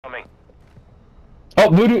Oh,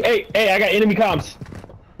 Voodoo, hey, I got enemy comms.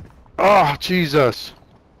 Oh, Jesus.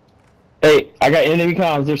 Hey, I got enemy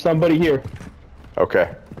comms. There's somebody here.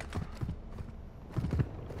 Okay.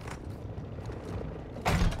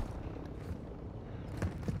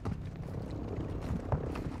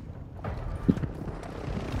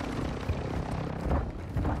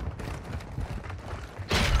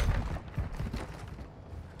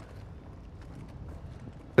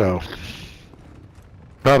 No.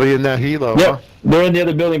 Probably in that helo, Yep, huh? they're in the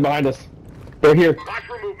other building behind us. They're here. Watch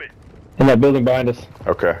for movement. In that building behind us.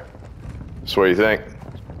 Okay. So what do you think?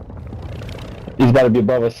 He's got to be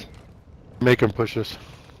above us. Make him push us.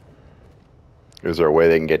 Is there a way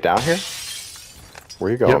they can get down here?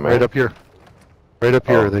 Where you going, Yep, man? right up here. Right up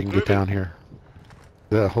here, Oh. they can get down here.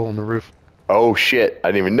 That hole in the roof. Oh shit! I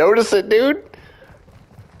didn't even notice it, dude.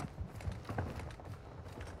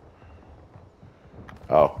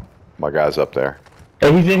 Oh, my guy's up there.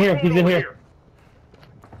 Hey, he's in here. He's in here.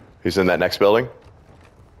 He's in that next building?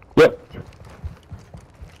 Yep.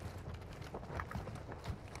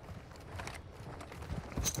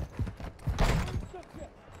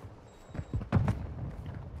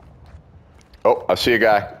 Oh, I see a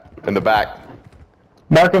guy in the back.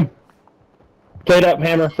 Mark him. Plate up,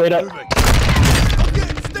 Hammer. Plate up. I'm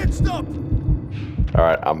getting stitched up.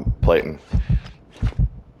 Alright, I'm plating.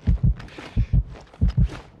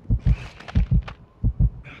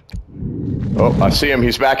 Oh, I see him.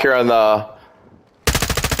 He's back here on the...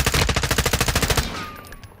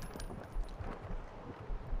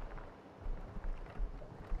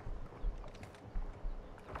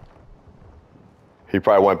 He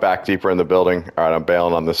probably went back deeper in the building. Alright, I'm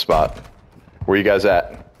bailing on this spot. Where you guys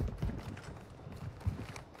at?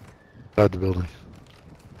 Outside the building.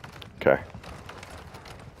 Okay.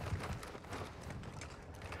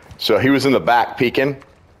 So he was in the back peeking.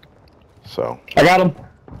 So... I got him.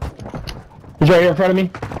 He's right here in front of me.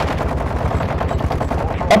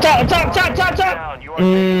 Up top, up top, top, top, top!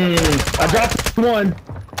 I dropped one.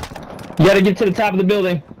 You gotta get to the top of the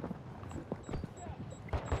building.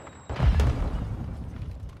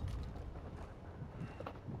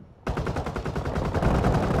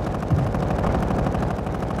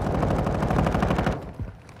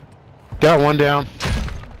 Got one down.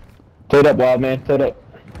 Plate up, wild man. Plate up.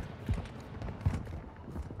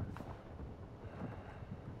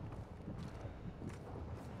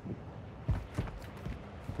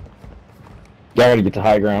 Y'all gotta get to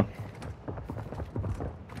high ground.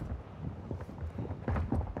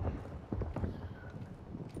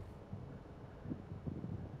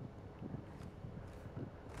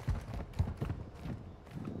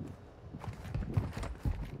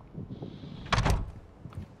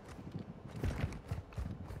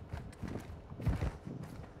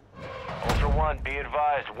 Ultra One, be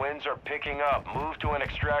advised, winds are picking up. Move to an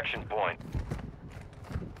extraction point.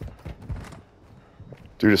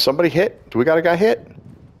 Dude, is somebody hit? Do we got a guy hit?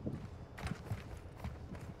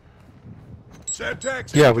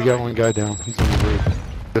 Yeah, we got one guy down. He's on the roof.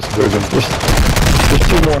 This building. There's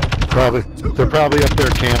two more. They're probably up there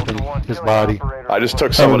camping his body. I just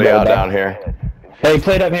took somebody out down here. Hey,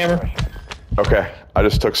 plate up, Hammer. Okay, I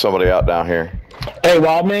just took somebody out down here. Hey,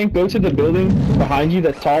 wild man, go to the building behind you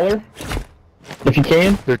that's taller. If you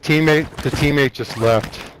can. The teammate just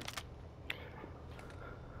left.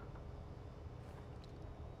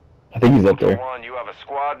 I think he's up there. Ultra One, you have a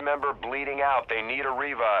squad member bleeding out. They need a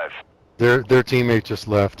revive. Their teammate just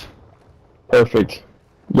left. Perfect.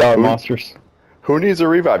 Y'all are monsters. Who needs a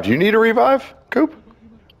revive? Do you need a revive, Coop?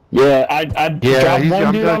 Yeah, Yeah, dropped one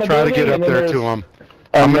I'm dude gonna on the try to building, get up and then there there's to him.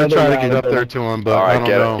 I'm gonna another try to guy get on up the there building. to him, but All I right, don't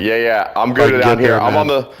get know. it. Yeah, I'm I good can down get here. there,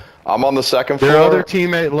 man. I'm on the second floor. Their other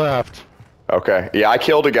teammate left. Okay, yeah, I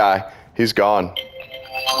killed a guy. He's gone.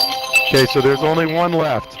 Okay, so there's only one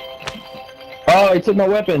left. Oh, he took my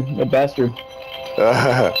weapon, the bastard.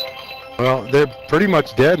 Well, they're pretty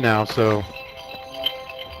much dead now, so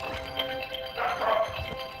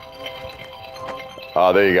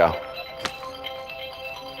Oh, there you go.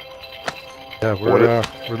 yeah,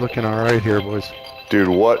 we're looking all right here, boys. Dude,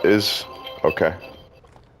 what is... Okay.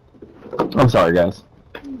 I'm sorry, guys.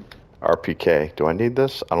 RPK. Do I need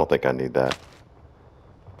this? I don't think I need that.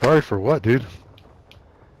 Sorry for what, dude?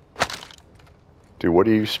 Dude, what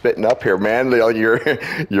are you spitting up here, man? You're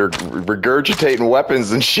regurgitating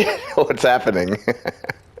weapons and shit. What's happening?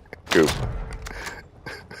 Coop.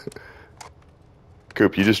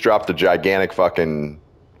 Coop, you just dropped a gigantic fucking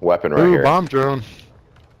weapon right Ooh, here. bomb drone.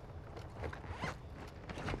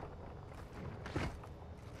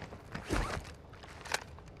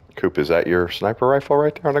 Coop, is that your sniper rifle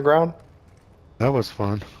right there on the ground? That was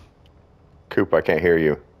fun. Coop, I can't hear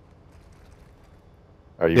you.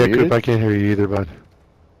 Are you Yeah, muted? Coop, I can't hear you either, bud.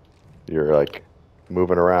 You're like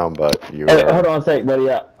moving around, but you. Hey, hold on a sec, buddy.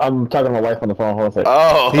 I'm talking to my wife on the phone. Hold on a sec.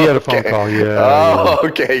 Oh, He had a okay. phone call, yeah. Oh,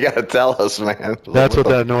 okay. You gotta tell us, man. That's what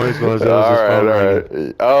that noise was. That was All his right, phone all ringing.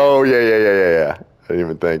 right. Oh, yeah. I didn't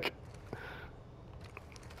even think.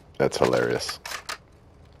 That's hilarious.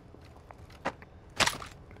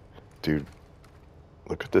 Dude,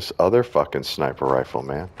 look at this other fucking sniper rifle,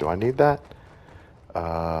 man. Do I need that?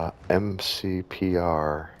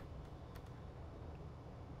 MCPR.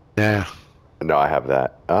 Yeah. No, I have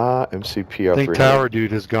that. MCPR. I think 300. Tower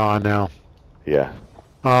Dude is gone now. Yeah.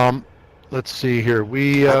 Let's see here.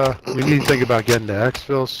 We need to think about getting to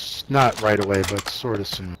Exfil. Not right away, but sort of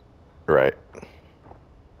soon. Right. I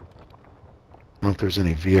don't know if there's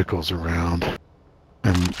any vehicles around.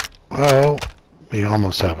 And, well, we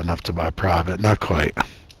almost have enough to buy private. Not quite.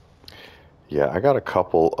 Yeah, I got a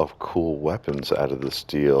couple of cool weapons out of this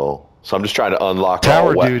deal. So I'm just trying to unlock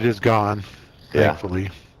Tower all Dude is gone, Yeah. thankfully.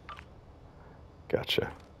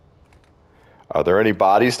 Gotcha. Are there any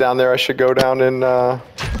bodies down there I should go down and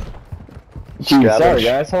Dude, sorry scavenge?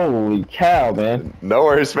 guys. Holy cow, man. No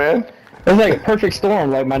worries, man. It was like a perfect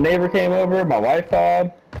storm. Like my neighbor came over, my wife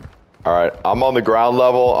called. All right, I'm on the ground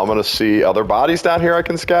level. I'm gonna see other bodies down here I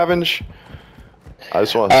can scavenge. I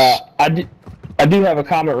just want. I do have a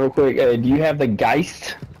comment real quick. Do you have the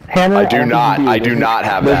Geist hammer? I do don't not. think you I do not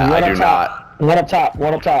have There's that. one I up do top. not. One up top.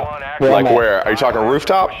 One up top. Like I'm at. where? Are you talking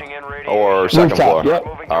rooftop or second Rooftop, floor? yep.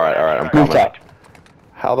 All right, I'm coming. Rooftop.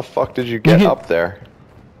 How the fuck did you get can- up there?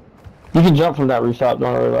 You can jump from that rooftop.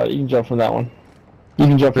 Don't worry about it. You can jump from that one. You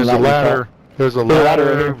can jump from There's a that ladder. rooftop. There's a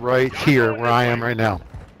ladder right here where I am right now.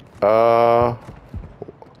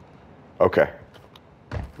 Okay.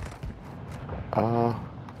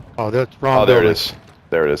 Oh, that's wrong. Oh, there it building. is.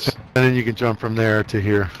 There it is. And then you can jump from there to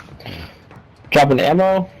here. Dropping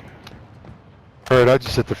ammo. Alright, I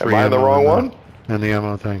just hit the free Am I in the ammo wrong and one? And the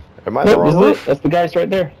ammo thing. Am I in the Nope, wrong this is it. roof? That's the Geist right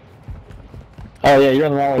there. Oh yeah, you're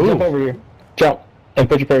on the wrong one. Jump Ooh. over here. Jump and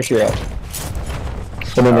put your parachute out.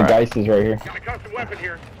 And then the Alright. Geist is right here. Got a custom weapon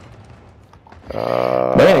here.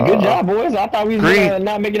 Man, good job, boys. I thought we was Green. gonna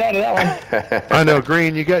not make it out of that one. I know,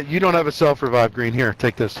 Green, you don't have a self-revive, Green. Here,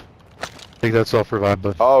 take this. Take that self-revive,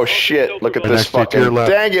 bud. Oh shit! Look at And this actually to your fucking. left.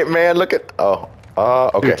 Dang it, man! Look at. Oh.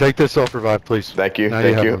 Okay. Dude, take this self-revive, please. Thank you. Now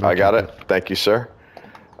Thank have you. the I got monkey. it. Thank you, sir.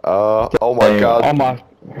 Oh my Hey, god. all my.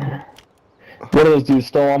 One of those dudes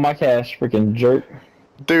stole all my cash. Freaking jerk.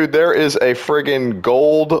 Dude, there is a friggin'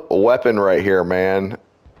 gold weapon right here, man.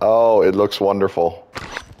 Oh, it looks wonderful.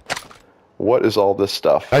 What is all this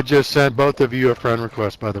stuff? I just sent both of you a friend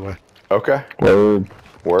request, by the way. Okay. Word.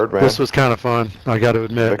 Word, man. This was kind of fun, I got to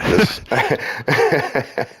admit. Look at this.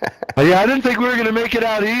 Yeah, I didn't think we were going to make it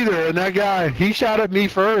out either, and that guy, he shot at me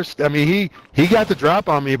first. I mean, he got the drop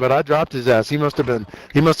on me, but I dropped his ass. He must have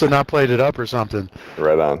not played it up or something.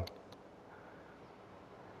 Right on.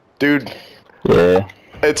 Dude, Yeah.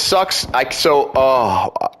 it sucks.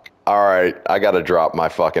 All right, I gotta drop my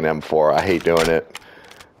fucking M4. I hate doing it.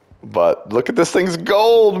 But look at this thing's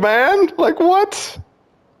gold, man. Like what?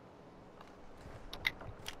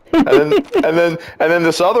 and then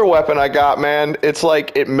this other weapon I got, man, it's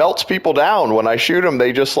like it melts people down. When I shoot them,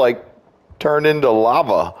 they just like turn into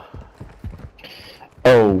lava.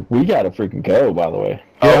 Oh, we gotta freaking go. By the way.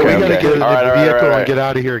 Yeah, Okay, we got to okay. get in All right, the all right, vehicle all right. and get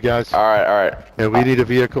out of here, guys. All right. Yeah, we need a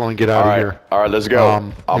vehicle and get out All of right. here. All right, let's go. I'm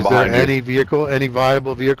Is there behind you. any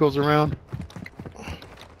viable vehicles around?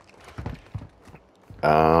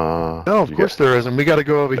 No, of you course there isn't. We got to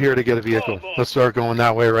go over here to get a vehicle. Let's start going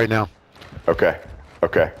that way right now. Okay.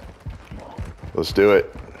 Let's do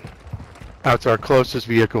it. That's our closest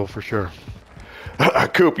vehicle for sure.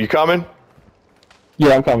 Coop, you coming?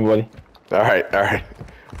 Yeah, I'm coming, buddy. All right.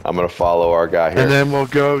 I'm gonna follow our guy here. And then we'll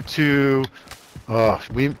go to.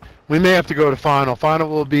 We may have to go to final. Final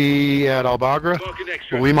will be at Albagra,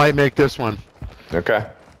 but we might make this one. Okay.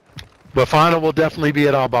 But final will definitely be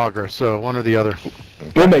at Albagra. So one or the other.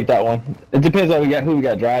 We'll make that one. It depends on who we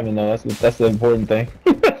got driving though. That's the important thing.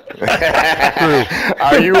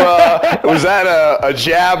 Are you? Was that a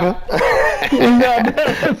jab?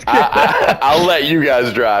 I'll let you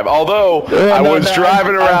guys drive. Although I was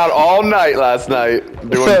driving around all night last night,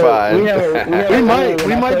 doing fine.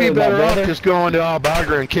 We might be better off just going to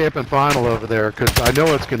Albagra and camping final over there because I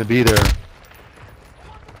know it's going to be there.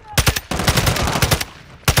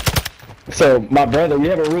 So my brother, we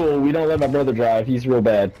have a rule. We don't let my brother drive. He's real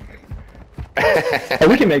bad. Oh,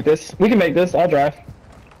 we can make this. I'll drive.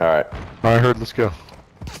 All right. I heard. Let's go.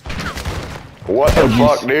 What the jeez.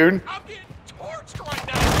 fuck, dude? I'm getting torched right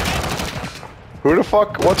now. Who the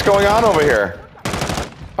fuck? What's going on over here?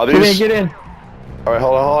 Are We didn't these? get in. All right,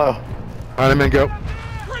 hold on. All right, man, go.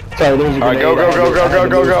 Sorry, there's a All right,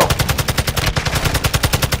 grenade. go.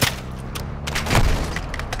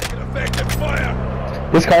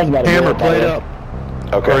 This car's about to Hammer, go plate up.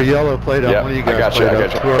 Okay. Or yellow, plate up. Yeah, One of you I guys got you, plate I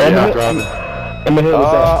up. got you. Whoever Yeah. you drop it. I'm gonna hit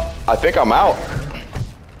this up. I think I'm out.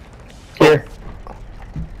 Here.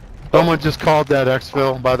 Someone just called that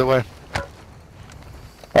exfil, by the way.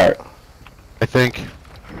 Alright. I think.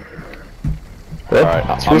 Well,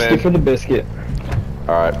 Alright, it's I'm risky in. for the biscuit.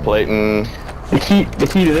 Alright, plating. The key to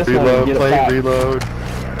this one is Reload, to get a plate, pop. reload.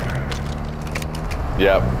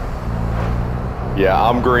 Yep. Yeah,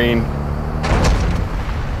 I'm green.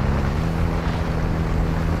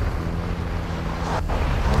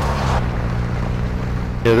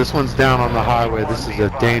 Yeah, this one's down on the highway. This is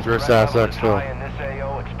a dangerous ass exfil.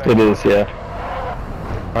 It is, yeah.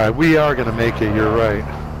 Alright, we are gonna make it, you're right.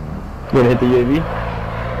 You gonna hit the UAV?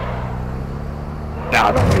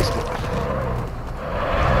 Nah, don't waste it.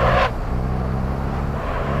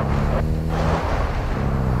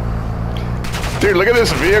 Dude, look at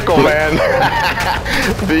this vehicle, man.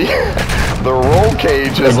 the roll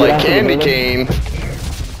cage is Get like onto the candy building. cane.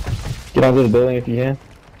 Get onto the building if you can.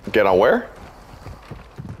 Get on where?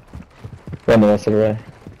 Run the rest of the way.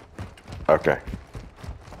 Okay.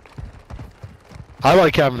 I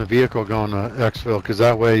like having a vehicle going to exfil because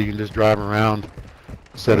that way you can just drive around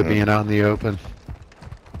instead of being out in the open.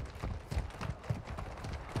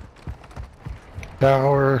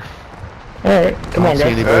 Tower. Alright, come on, I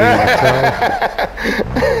don't see guys. anybody in the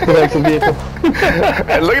tower. Get like some vehicle.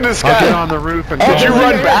 And look at this I'll get guy. on the roof and Did call you it.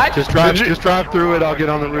 run back? Just drive, Did you- just drive through it. I'll get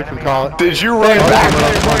on the roof and call it. Did you run back?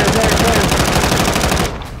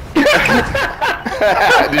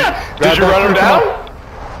 Did you run him down?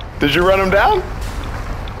 Did you run him down?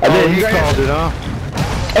 I Oh, did. he called it, huh?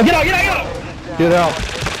 Oh, get out, get out, get out! Get out.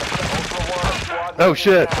 Oh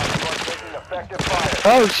shit.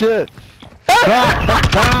 Oh shit.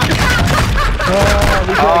 Oh,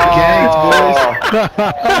 we got the gangs, boys.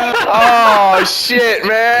 Oh shit,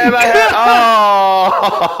 man! Oh,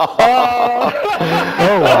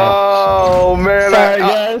 wow. Oh man! Sorry,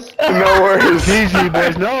 guys. No worries. Easy,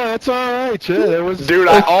 boys. No, that's all right. Shit, it was. Dude,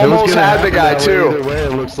 I it was almost gonna had the happen guy that way too. Either way,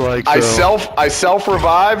 it looks like. I so. self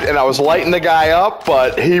revived and I was lighting the guy up,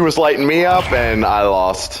 but he was lighting me up and I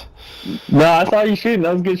lost. No, I saw you shooting.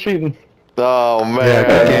 That was good shooting. Oh man! Yeah,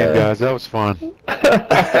 good game, guys. That was fun. Yeah,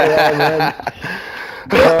 man.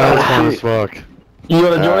 That was fun as fuck. You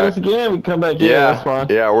want to join Alright. us again? We can come back in. That's fine.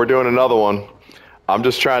 Yeah, we're doing another one. I'm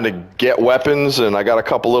just trying to get weapons, and I got a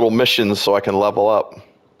couple little missions so I can level up.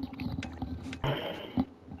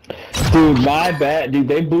 Dude, my bad. Dude,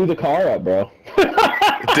 they blew the car up, bro.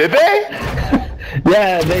 Did they?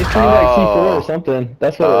 Yeah, they threw like C4 or something.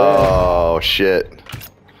 That's what it was. Oh shit!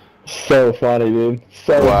 So funny, dude.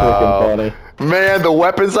 So Wow. freaking funny. Man, the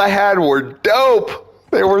weapons I had were dope.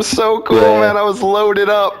 They were so cool, Yeah. man. I was loaded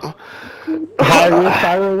up. High risk,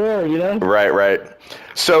 high reward, you know? Right.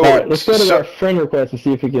 So, Alright, let's go to our friend request and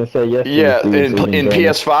see if we can say yes to yeah, this dude so we in can join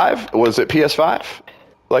us. PS5, was it PS5?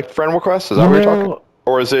 Like friend request? Is that what you're talking?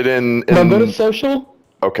 Or is it in? No, go to social.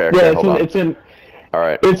 Okay, Yeah, hold on. it's in. All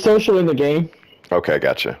right. It's social in the game. Okay,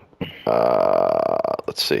 gotcha.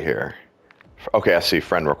 Let's see here. Okay, I see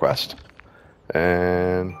friend request.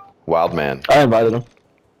 And Wild Man. I invited him.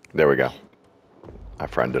 There we go. I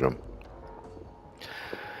friended him.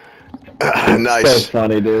 Nice. So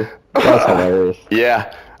funny, dude. That's hilarious.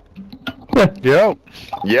 Yeah. Yo,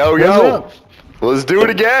 Yo. up? Let's do it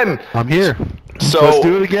again. I'm here. So Let's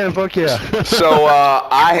do it again. Fuck yeah. So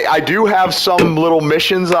I do have some little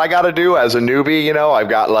missions that I got to do as a newbie. You know, I've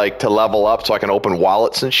got like to level up so I can open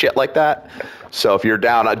wallets and shit like that. So if you're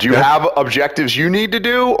down, do you have objectives you need to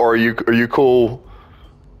do, or are you cool?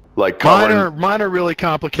 Like covering? Mine are really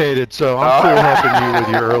complicated, so I'm cool helping you with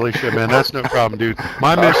your early shit, man. That's no problem, dude.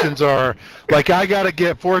 My missions are like I gotta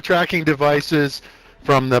get 4 tracking devices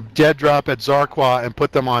from the dead drop at Zarqwa and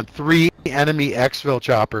put them on 3 enemy exfil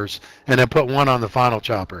choppers, and then put 1 on the final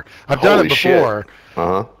chopper. I've done Holy it before,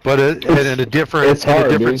 shit. but in a different It's hard,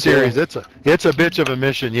 dude, series. yeah. It's a bitch of a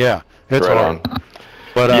mission, yeah. It's Right hard. on.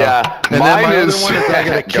 But Yeah, and mine then my is- other one is I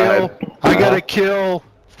gotta Go kill. ahead. I gotta kill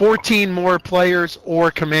 14 more players or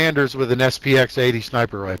commanders with an SPX-80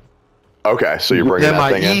 sniper rifle. Okay, so you're bringing Then that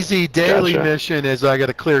my thing in. easy daily Gotcha. mission is I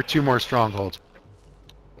gotta clear 2 more strongholds.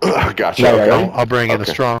 Gotcha. Yeah, Okay. right. I'll bring in a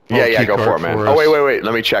Okay. stronghold. Yeah, key go for card it, man. for Oh, us. wait.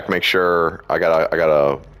 Let me check, make sure. I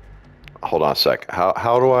gotta. Hold on a sec.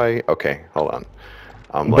 How do I? Okay, hold on.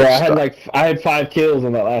 I'm Bro, like I had 5 kills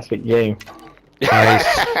in that last game.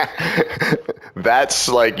 Nice. That's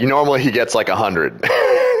like normally he gets like 100.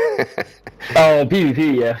 Oh,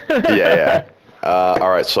 PvP, yeah. yeah. All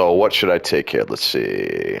right. So what should I take here? Let's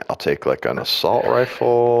see. I'll take like an assault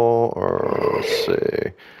rifle, or let's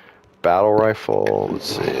see. battle rifle.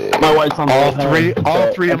 Let's see. My wife's on All the three, home, all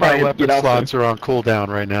so three of I'll my probably weapon get off slots are on cooldown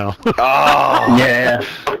right now. Oh. Yeah.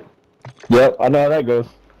 Yep, I know how that goes.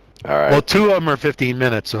 All right. Well, 2 of them are 15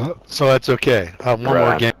 minutes, so that's okay. One Right more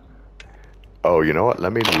on. game. Oh, you know what?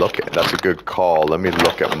 Let me look at. That's a good call. Let me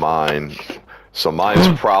look at mine. So mine's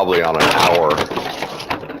probably on an hour.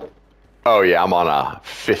 Oh yeah, I'm on a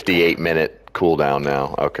 58-minute cooldown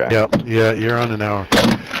now. Okay. Yep. Yeah, you're on an hour.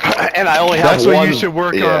 And I only have That's one. what you should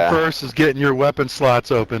work yeah. on first, is getting your weapon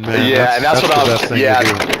slots open, man. Yeah, and that's what the best I'm. thing to Yeah.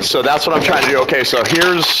 do. So that's what I'm trying to do. Okay, so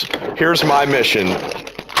here's my mission.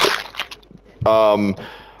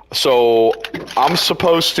 So I'm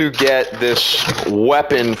supposed to get this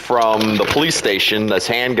weapon from the police station, this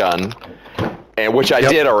handgun, and which I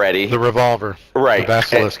did already. The revolver. Right. The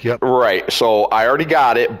basilisk, yep. Right. So I already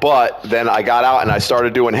got it, but then I got out and I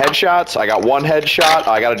started doing headshots. I got 1 headshot.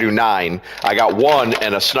 I got to do 9. I got 1,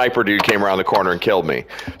 and a sniper dude came around the corner and killed me.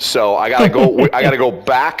 So I gotta go. I gotta go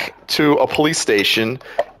back to a police station,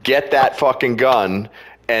 get that fucking gun,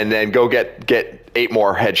 and then go get 8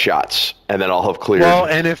 more headshots, and then I'll have cleared. Well,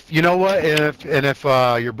 and if you know what, if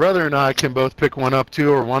your brother and I can both pick one up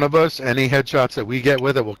too, or one of us, any headshots that we get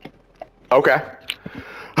with it will. Okay.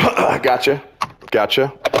 Gotcha.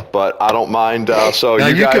 But I don't mind. So Now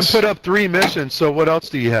you guys can put up 3 missions. So what else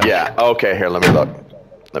do you have? Yeah. Okay. Here, let me look.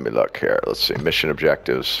 Here. Let's see. Mission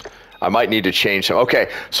objectives. I might need to change some. Okay.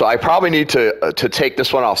 So I probably need to take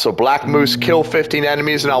this one off. So Black Moose, kill 15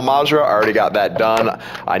 enemies in Mazrah. I already got that done.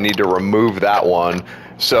 I need to remove that one.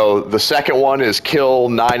 So the second one is kill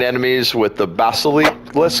 9 enemies with the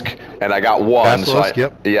basilisk, and I got 1. Basilisk,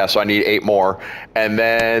 yep. Yeah. So I need 8 more. And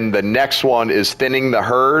then the next one is thinning the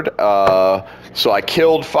herd. So I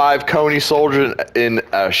killed 5 Coney soldiers in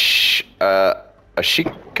Ashika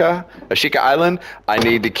Island. I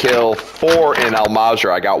need to kill 4 in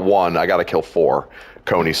Mazrah. I got 1. I got to kill 4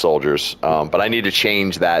 Coney soldiers. But I need to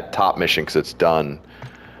change that top mission because it's done.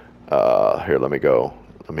 Here, let me go.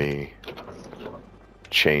 Let me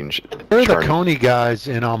change. Where are the Coney guys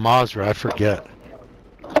in Mazrah? I forget.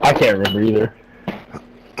 I can't remember either.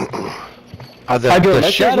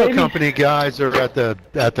 The Shadow Company guys are at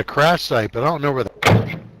the crash site, but I don't know where the.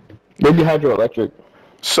 Maybe hydroelectric.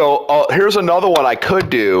 So here's another one I could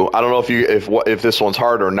do. I don't know if this one's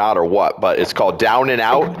hard or not or what, but it's called Down and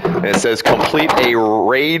Out, and it says complete a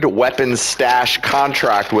raid weapons stash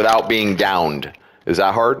contract without being downed. Is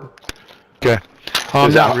that hard? Okay.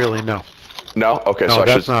 Not really. No. No. Okay. No, so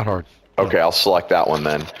that's not hard. Okay, I'll select that one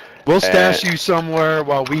then. We'll stash you somewhere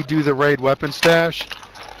while we do the raid weapon stash,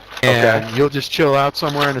 and you'll just chill out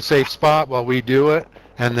somewhere in a safe spot while we do it,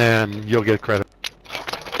 and then you'll get credit.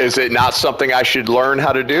 Is it not something I should learn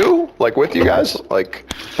how to do, like with you guys?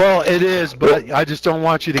 Like, well, it is, but I just don't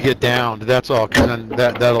want you to get downed. That's all, because then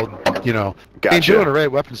that'll, you know. Gotcha. Doing a raid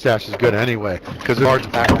weapon stash is good anyway, because there's large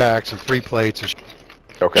backpacks and 3 plates and.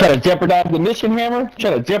 Okay. Try to jeopardize the mission, Hammer?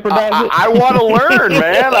 Try to jeopardize it? I want to learn,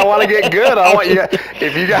 man. I want to get good. I want you.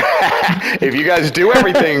 If you guys do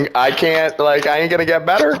everything, I can't. Like, I ain't gonna get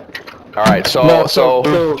better. All right. So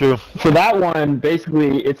for that one,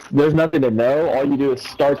 basically, there's nothing to know. All you do is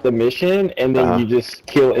start the mission, and then you just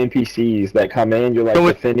kill NPCs that come in. You're like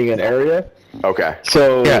defending an area. Okay.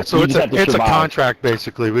 So yeah. So it's a contract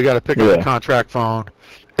basically. We got to pick up the contract phone.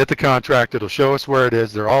 Hit the contract. It'll show us where it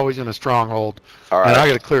is. They're always in a stronghold. All right. And I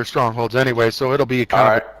got to clear strongholds anyway, so it'll be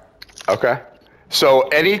kind of. Okay. So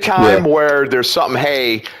anytime where there's something,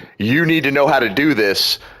 hey, you need to know how to do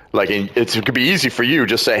this. Like, it could be easy for you.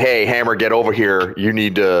 Just say, hey, Hammer, get over here. You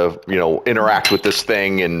need to, interact with this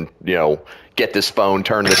thing and, get this phone,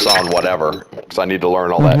 turn this on, whatever. Because I need to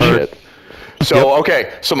learn all that shit. So,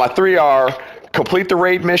 okay. So my 3 are. Complete the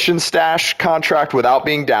raid mission stash contract without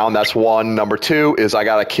being down. That's 1. Number 2 is I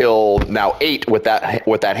got to kill now 8 with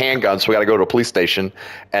that handgun. So we got to go to a police station,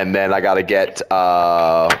 and then I got to get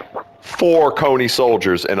 4 Coney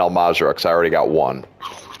soldiers in Mazrah because I already got 1.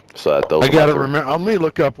 So those. I got to remember. Let me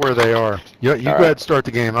look up where they are. You go ahead and start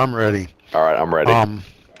the game. I'm ready. All right, I'm ready. I'm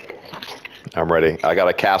ready. I got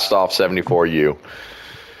a cast off 74U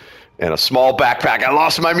and a small backpack. I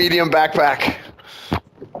lost my medium backpack.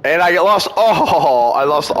 And I lost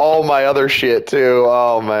all my other shit too.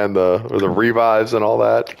 Oh man, the revives and all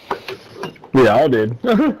that. Yeah, I did.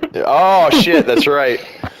 Oh shit, that's right.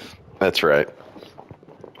 That's right.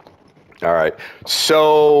 All right.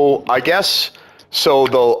 So I guess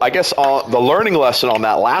the learning lesson on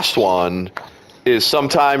that last one is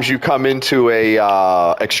sometimes you come into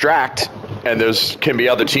a extract and can be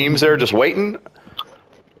other teams there just waiting.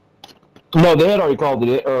 No, they had already called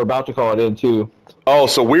it or about to call it in too. Oh,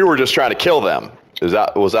 so we were just trying to kill them. Was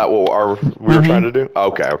that what we were trying to do?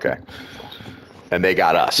 Okay. and they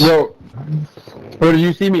got us. Well, did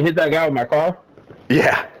you see me hit that guy with my car?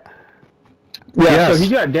 Yeah. Yeah, Yes. so he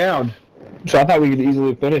got down. So I thought we could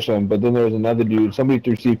easily finish him, but then there was another dude. Somebody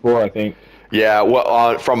threw C4, I think. Yeah,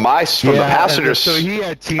 well, from the passengers. So he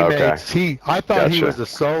had teammates. Okay. I thought he Gotcha. was a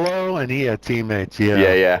solo, and he had teammates.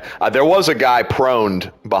 Yeah. There was a guy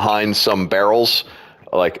proned behind some barrels.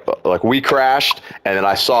 Like we crashed, and then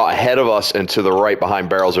I saw ahead of us and to the right behind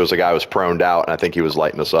barrels there was a guy who was proned out, and I think he was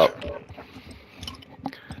lighting us up.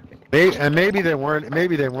 Maybe they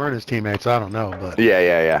weren't his teammates. I don't know, but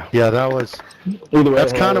Yeah. yeah, that was.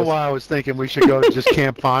 That's kind of why I was thinking we should go to just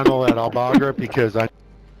camp final at Albagra, because I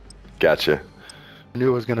Gotcha. knew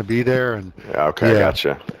it was going to be there, and Okay, yeah. I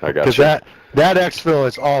gotcha. Because that exfil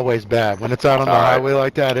is always bad when it's out on the All right. highway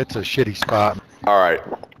like that. It's a shitty spot. All right.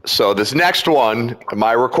 So this next one,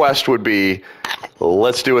 my request would be,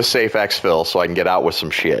 let's do a safe exfil so I can get out with some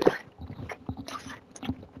shit.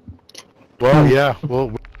 Well, yeah,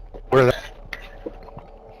 well, we're that.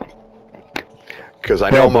 Because I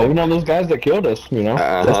Yeah, know blaming on those guys that killed us, you know?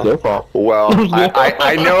 That's their fault. Well,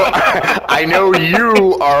 I know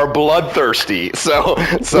you are bloodthirsty, so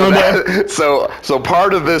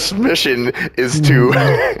part of this mission is to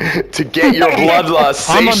get your bloodlust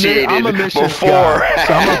satiated I'm a missions before. guy.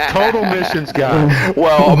 So I'm a total missions guy.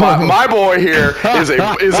 Well, my boy here is a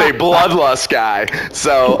bloodlust guy.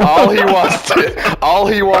 So all he wants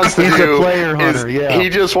to He's do a player hunter, is yeah. he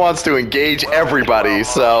just wants to engage everybody.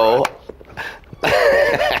 So.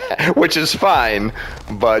 Which is fine,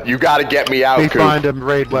 but you got to get me out. We Coop. find a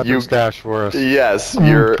raid weapon stash for us. Yes,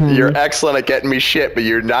 you're excellent at getting me shit, but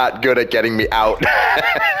you're not good at getting me out.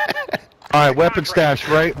 All right, weapon stash,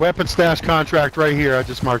 right? Weapon stash contract right here. I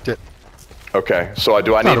just marked it. Okay, so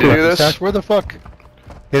do I need Not to a do weapon this? stash. Where the fuck?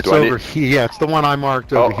 It's Do I over here. Yeah, it's the one I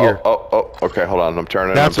marked over here. Oh, okay, hold on. I'm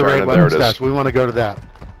turning. That's a raid There weapon it is. stash. We want to go to that.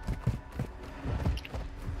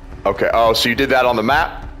 Okay. Oh, so you did that on the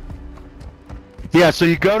map? Yeah, so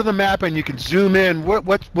you go to the map and you can zoom in. What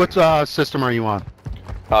system are you on?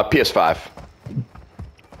 PS5.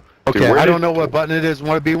 Okay, where I did- don't know what button it is.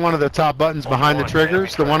 Want to be one of the top buttons behind the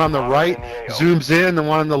triggers? The one on the right zooms in, the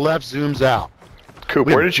one on the left zooms out. Coop,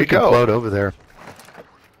 where did you We can go? float over there.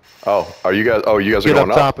 Oh, you guys are Get up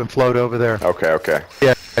going up? top and float over there. Okay.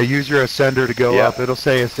 Yeah, use your ascender to go Yeah. up. It'll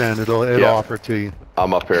say ascend. It'll Yeah. offer it to you.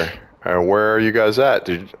 I'm up here. And where are you guys at?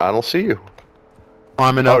 I don't see you.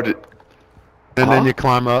 Climbing Oh, up, and then huh? you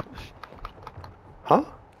climb up. Huh?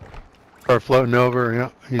 Or floating over.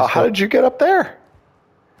 Yeah. How did you get up there?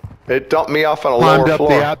 It dumped me off on a climbed lower up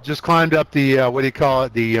floor. just climbed up the what do you call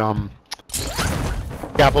it? The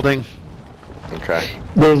scaffolding. Okay,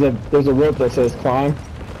 There's a rope that says climb.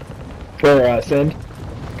 Or ascend.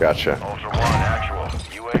 gotcha. Ultra One,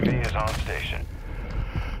 actual. UAV is on station.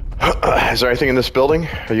 Is there anything in this building?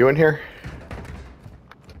 Are you in here?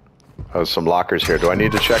 Oh, some lockers here. Do I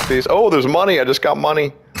need to check these? Oh, there's money. I just got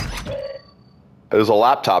money. There's a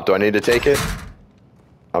laptop. Do I need to take it?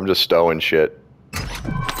 I'm just stowing shit.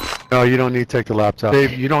 No, you don't need to take the laptop.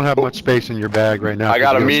 Dave, you don't have much space in your bag right now. I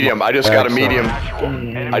got a medium. I just got a medium.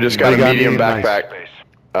 I just got a medium backpack. Space.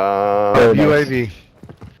 UAV.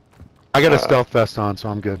 I got a stealth vest on, so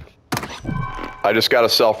I'm good. I just got a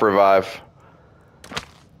self-revive.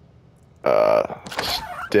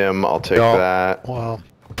 Stim, I'll take that. Well,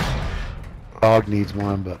 dog needs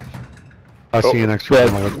one, but I see an extra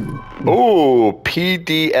one. Ooh,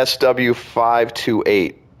 PDSW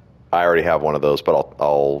 528. I already have one of those, but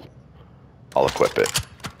I'll equip it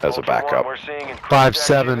as a Ultra One, backup. we're seeing increased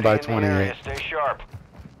 5.7 by activity in the area. 28. Stay sharp.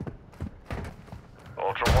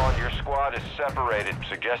 Ultra One, your squad is separated.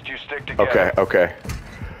 Suggest you stick together. Okay.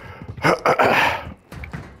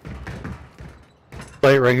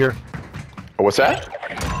 Plate right here. What's that?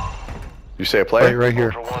 You say a plate? Plate right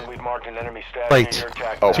here. Ultra One, we've marked an enemy stash Plate. near your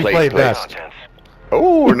attack. Oh, zone. plate, Plate plate. vest. Contents.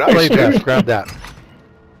 Oh, nice, Plate vest. dude. Grab that.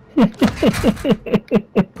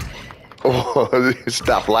 Oh,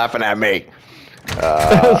 stop laughing at me.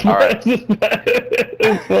 All right.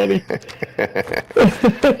 It's funny.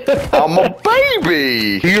 I'm a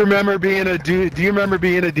baby. Do you remember being a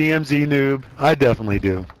DMZ noob? I definitely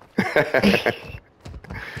do.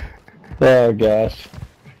 Oh gosh.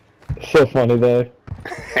 So funny though.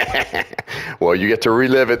 Well, you get to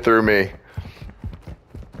relive it through me.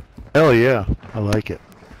 Hell yeah, I like it.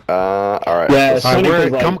 All right. Yeah, it's All right, funny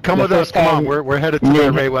 'cause, like, come the with us. first Come on, time we're headed to me the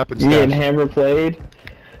and- Ray Weapons Me and stash. Hammer played.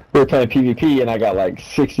 We were playing PvP and I got like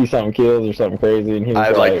 60-something kills or something crazy, and he was I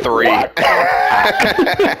had like 3. "What?"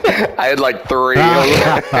 I had like 3.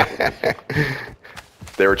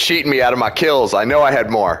 They were cheating me out of my kills. I know I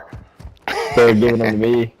had more. They were giving them to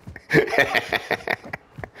me.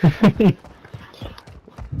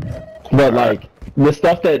 But like, the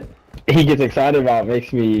stuff that he gets excited about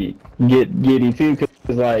makes me get giddy too,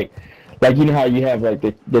 because like you know how you have like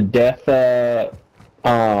the death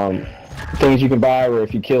things you can buy where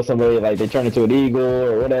if you kill somebody like they turn into an eagle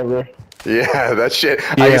or whatever. Yeah, that shit.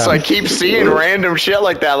 Yeah. I keep seeing random shit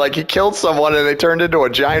like that. Like he killed someone and they turned into a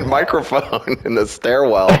giant microphone in the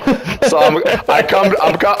stairwell. So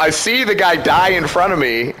I see the guy die in front of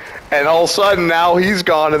me, and all of a sudden now he's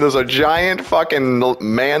gone and there's a giant fucking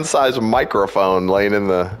man-sized microphone laying in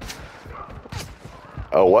the.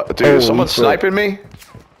 Oh what, dude? Is someone sniping me?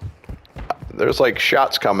 There's like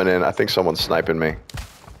shots coming in. I think someone's sniping me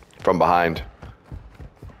from behind.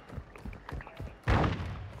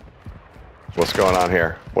 What's going on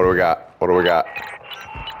here? What do we got? What do we got?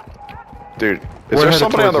 Dude, is there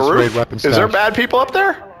somebody on the roof? Is there bad people up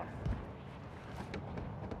there?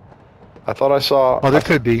 I thought I saw... Oh, there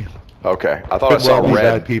could be. Okay, I thought I saw red.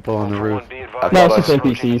 Bad people on the roof. No, it's just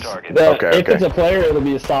NPCs. If it's a player, it'll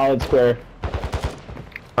be a solid square.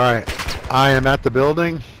 Alright, I am at the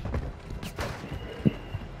building.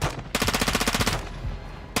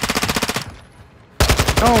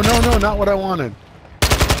 Oh, no, not what I wanted.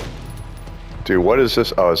 Dude, what is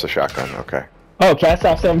this? Oh, it's a shotgun. Okay. Oh, cast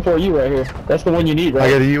off 7.4U right here. That's the one you need, right?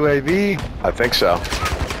 I got a UAV. I think so.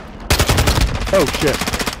 Oh, shit.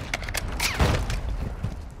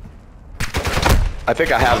 I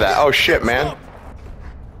think I have that. Oh, shit, man.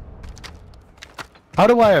 How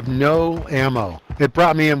do I have no ammo? It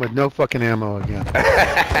brought me in with no fucking ammo again.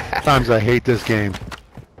 Sometimes I hate this game.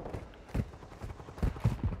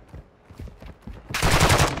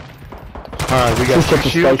 Alright, we got 2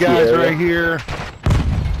 shield guys right here.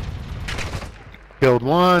 Killed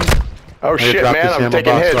one. Oh shit, man, I'm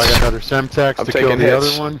taking hits. So I got another Semtex to kill the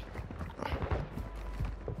other one.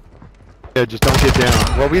 Yeah, just don't get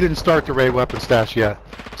down. Well, we didn't start the raid weapon stash yet,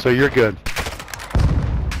 so you're good.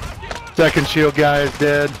 Second shield guy is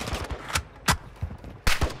dead.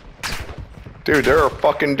 Dude, there are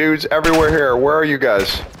fucking dudes everywhere here. Where are you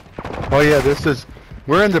guys? Oh yeah,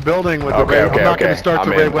 we're in the building with the raid. I'm not going to start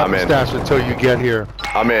the raid weapon stash until you get here.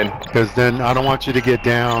 I'm in. Because then I don't want you to get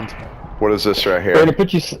downed. What is this right here? We're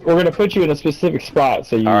gonna put you in a specific spot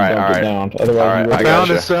so you don't get downed. Otherwise, I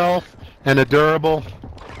found a self and a durable.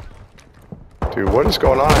 Dude, what is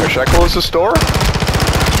going on here? Should I close the store?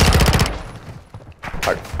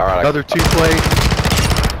 All right. Another 2 plate.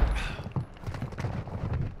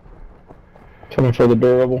 Coming for the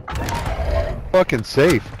durable. Fucking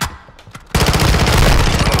safe.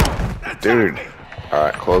 Dude. All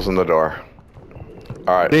right, closing the door.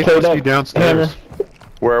 All right. They must be downstairs.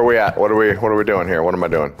 Where are we at? What are we doing here? What am I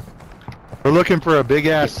doing? We're looking for a big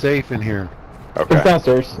ass safe in here. Okay. It's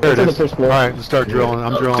downstairs. There it it's on is. the first floor. All right, let's start drilling.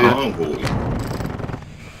 I'm drilling it.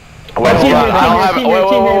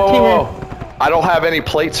 I don't have any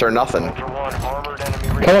plates or nothing.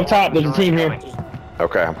 Come up top. There's a team here.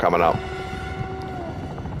 Okay, I'm coming up.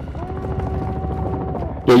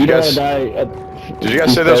 Yeah, you don't want to die. Did you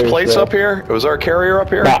guys say there's plates up here? Was there a carrier up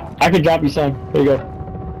here? Nah, I could drop you some. There you go.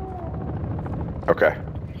 Okay.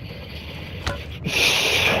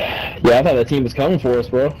 Yeah, I thought that team was coming for us,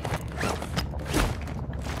 bro.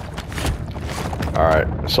 Alright,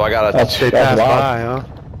 so I got a... They passed by, huh?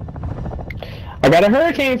 I got a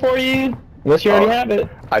hurricane for you, unless you already have it.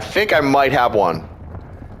 I think I might have one.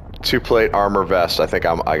 2-plate armor vest. I think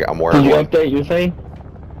I'm wearing one. Did you update your thing?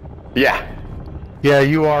 Yeah. Yeah,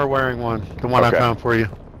 you are wearing one. The one I found for you.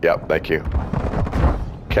 Yep, thank you.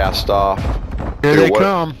 Cast off. Here they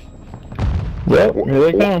come. Yep, here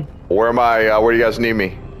they come. Where am I? Where do you guys need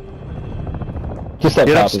me? Just up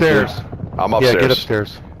get top upstairs. I'm upstairs. Yeah, get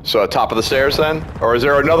upstairs. So top of the stairs then? Or is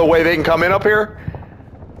there another way they can come in up here?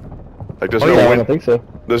 Like there's no I way. don't think so.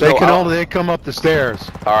 They come up the stairs.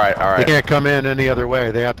 Alright. They can't come in any other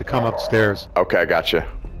way. They have to come upstairs. Okay, I gotcha.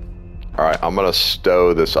 Alright, I'm gonna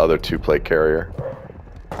stow this other 2-plate carrier.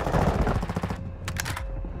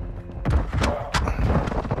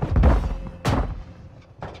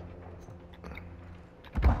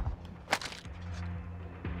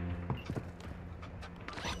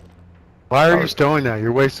 Why are you stowing that?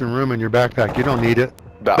 You're wasting room in your backpack. You don't need it.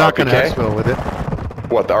 The not going to RPK? exfil with it.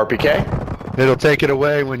 What, the RPK? It'll take it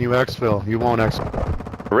away when you exfil. You won't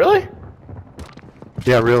exfil. Really?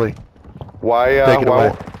 Yeah, really. Why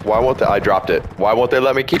won't they? I dropped it. Why won't they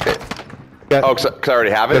let me keep it? Yeah. Oh, because I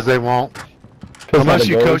already have it? Because they won't. Unless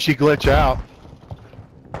you Koshi glitch out.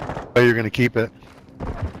 Oh, you're going to keep it.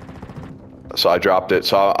 So I dropped it.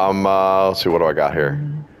 So I'm, let's see, what do I got here?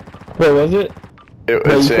 What was it?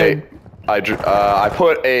 It's a... I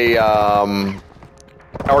put a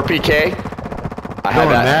RPK. I had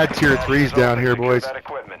that. Mad tier 3s down here, boys.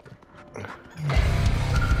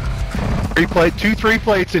 Two 3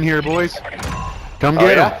 plates in here, boys. Come Oh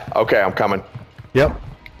get them. yeah. Okay, I'm coming. Yep.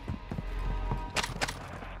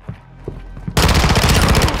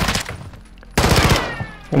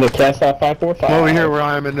 I'm gonna cast out 545. Come over here where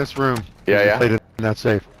I am in this room. Yeah, yeah. Played it in that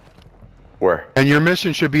safe. Where? And your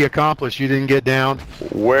mission should be accomplished. You didn't get down.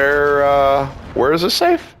 Where is this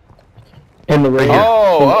safe? In the ring.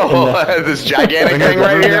 Oh, this gigantic thing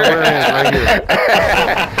right here.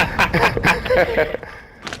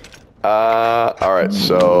 All right,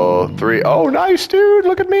 so 3. Oh, nice, dude.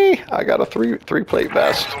 Look at me. I got a three plate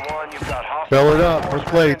vest. Fill it up for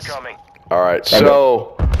plates. All right,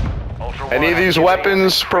 so any of these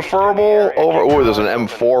weapons preferable over? Oh, there's an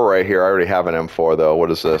M4 right here. I already have an M4 though. What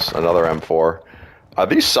is this? Another M4. Are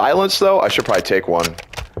these silenced though? I should probably take one.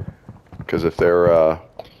 Because if they're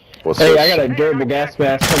what's Hey, this? I got a durable gas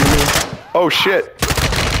mask coming in. Oh shit.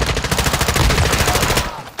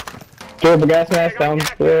 Durable gas mask down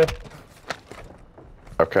there.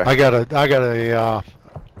 Okay. I got a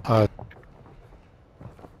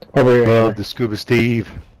Over here. the Scuba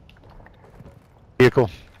Steve vehicle.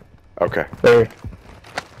 Okay. There.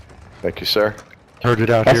 Thank you, sir. Heard it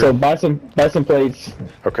out Also, here. buy some plates.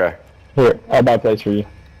 Okay. Here, I'll buy plates for you.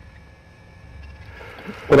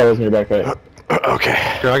 Put those in your backpack.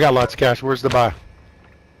 Okay. Here, I got lots of cash. Where's the buy?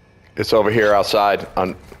 It's over here outside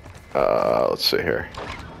on let's see here.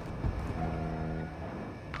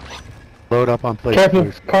 Load up on plates, Careful,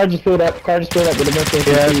 please. car just filled up. Car just filled up with a bunch of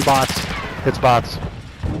Yeah, NPCs. it's bots. It's bots.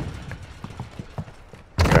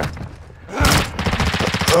 Okay.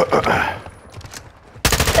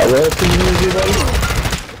 What can you do, buddy?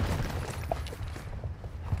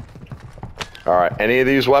 Alright, any of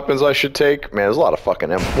these weapons I should take? Man, there's a lot of fucking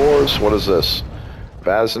M4s. What is this?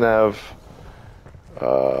 Vaznev.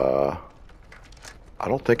 I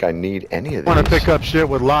don't think I need any of these. I want to pick up shit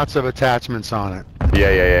with lots of attachments on it.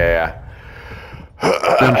 Yeah.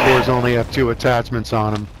 M4s only have 2 attachments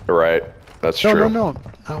on them. Right. That's true. No.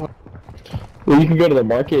 Well, you can go to the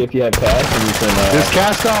market if you have cash and you can, This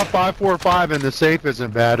cast out 545 in the safe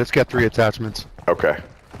isn't bad. It's got 3 attachments. Okay.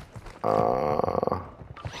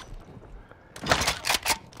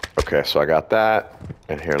 Okay, so I got that.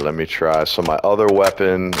 And here, let me try. So my other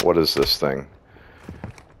weapon, what is this thing?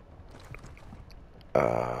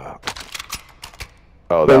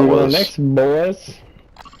 Oh, that was... next, boys.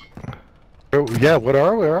 Oh, yeah, where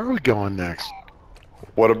are we going next?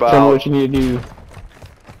 What Tell me about... what you need to do.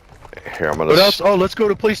 Here, I'm gonna... What else? Oh, let's go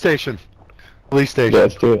to police station. Police station. Yeah,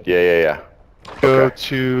 let's do it. Yeah. Go Okay.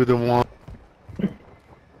 to the one.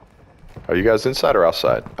 Are you guys inside or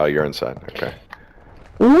outside? Oh, you're inside. Okay.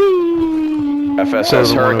 Whee!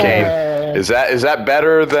 FSS Hurricane. Okay. Is that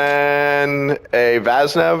better than a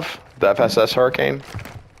Vaznev? The FSS Hurricane?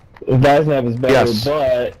 Vaznev is better, Yes.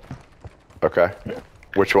 but Okay.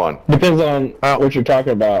 Which one? depends on what you're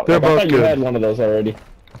talking about. They're Like, I both thought you good. had one of those already.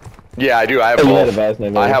 Yeah, I do. I have Oh, you had both. a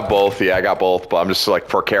Vaznev, I yeah. have both. Yeah, I got both, but I'm just like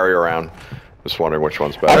for carry around. Just wondering which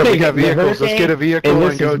one's I better. think We got the vehicles. Let's get a vehicle and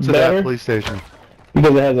and this go is to better. that police station.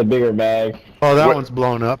 Because it has a bigger bag. Oh, that What- one's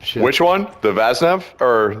blown up. Shit. Which one? The Vaznev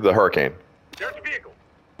or the Hurricane? There's a vehicle.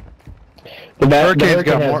 The Hurricane's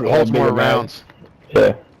got has more, a holds bigger more bag. rounds.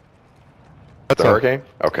 Yeah. That's The a, Hurricane?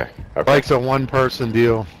 Okay. Okay. Like's a one-person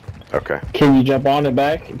deal. Okay. Can you jump on and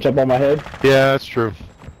back? Jump on my head? Yeah, that's true.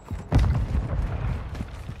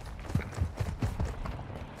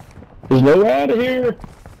 There's no way out of here.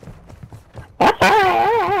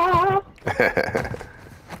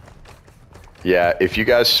 Yeah, if you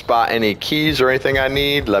guys spot any keys or anything I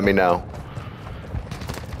need, let me know.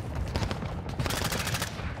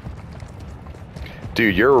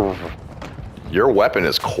 Dude, your weapon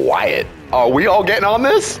is quiet. Are we all getting on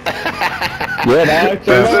this? Yeah, Alex.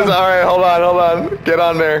 This is alright, hold on. Get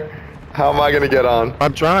on there. How am I gonna get on?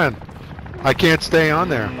 I'm trying. I can't stay on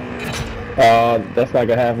there. That's not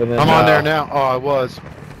gonna happen then. I'm on there now. Oh, I was.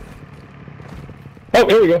 Oh,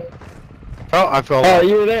 here we go. Oh, I fell Oh, off.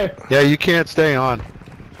 you were there. Yeah, you can't stay on.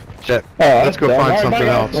 Shit. Oh, Let's go that's find dumb. something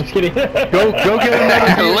Alright, bye, guys. else. I'm just kidding. Go get another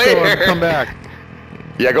vehicle Later. and come back.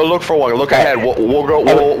 Yeah, go look for one. Look ahead.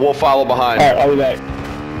 We'll follow behind. Alright, I'll be back.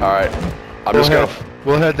 Alright. I'm We'll just head, gonna...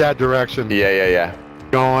 we'll head that direction. Yeah.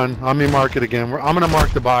 Going. Let me mark it again. I'm gonna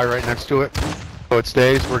mark the buy right next to it. So it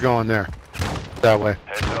stays. We're going there. That way.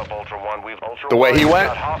 Heads up, Ultra One. We've Ultra The way he One, went?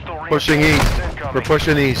 got hostile Pushing reinforcements east. incoming. We're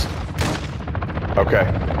pushing east.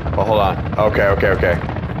 Okay. Well, hold on. Okay.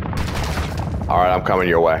 Alright, I'm coming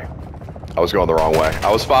your way. I was going the wrong way.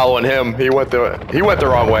 I was following him. He went the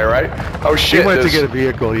wrong way, right? Oh shit. He went to there's- get a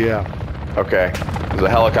vehicle, yeah. Okay. There's a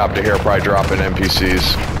helicopter here probably dropping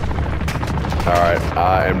NPCs. Alright,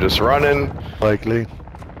 I am just running Likely.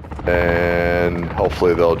 and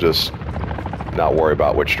hopefully they'll just not worry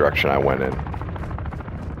about which direction I went in.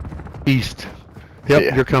 East. Yep,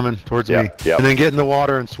 Yeah. you're coming towards me. Yep. And then get in the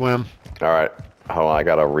water and swim. All right. Hold on, I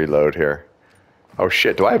gotta reload here. Oh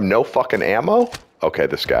shit, do I have no fucking ammo? Okay,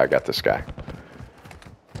 this guy, I got this guy.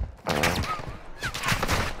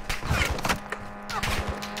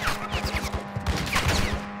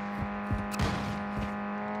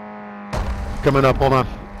 Coming up, hold on.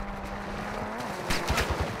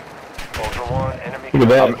 Ultra One, enemy Look at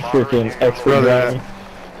that contact freaking moderate near your expert location. driving.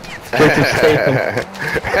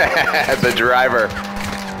 The driver.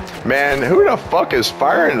 Man, who the fuck is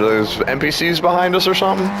firing? Those NPCs behind us or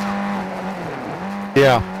something?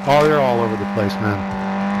 Yeah, oh, they're all over the place, man.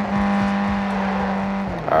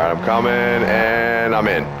 Alright, I'm coming and I'm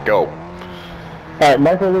in. Go. Alright,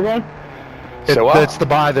 Mark, where we're going? So what? It's the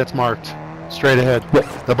buy that's marked. Straight ahead.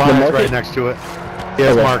 The buy the is market? right next to it.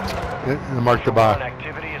 Yeah, it's Okay. marked. Mark the buy.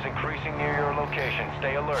 Activity is increasing near your location.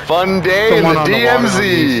 Stay alert. Fun day in one the on the water on the DMZ.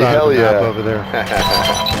 east side of Hell the map yeah. over there.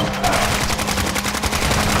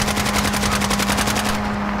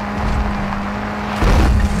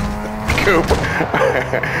 Coop.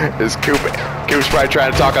 Coop's probably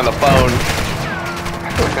trying to talk on the phone.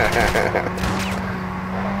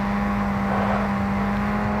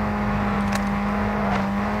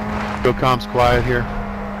 Go comms quiet here.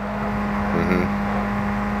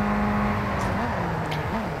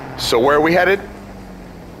 So where are we headed?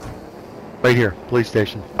 Right here, police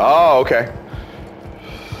station. Oh, okay.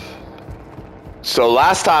 So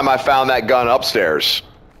last time I found that gun upstairs.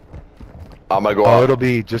 I'm gonna go Oh, up. it'll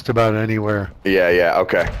be just about anywhere. Yeah,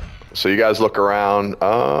 okay. So you guys look around.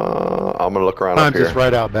 I'm gonna look around I'm up here. just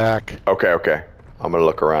right out back. Okay. I'm gonna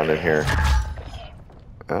look around in here.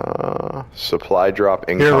 Supply drop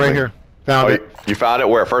incoming. Here, right here. Found Oh, it. you found it?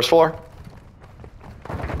 Where? First floor?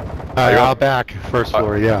 you Out on- back, first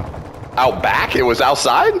floor, yeah. Out back? It was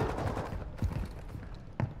outside?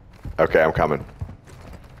 Okay, I'm coming.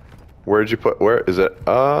 Where'd you put? Where is it?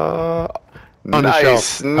 On the Nice,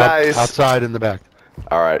 shelf. nice. Outside in the back.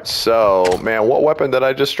 All right, so man, what weapon did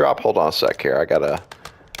I just drop? Hold on a sec here. I gotta.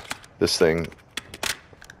 This thing.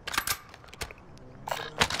 I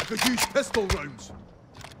could use pistol rounds.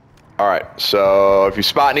 All right, so if you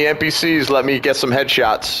spot any NPCs, let me get some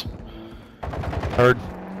headshots. Heard.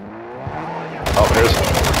 Oh, here's.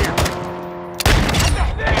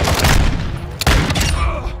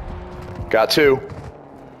 Got two.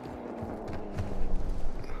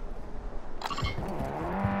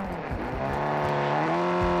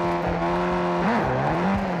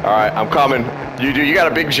 All right, I'm coming. You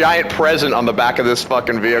got a big giant present on the back of this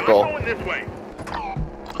fucking vehicle. I'm going this way.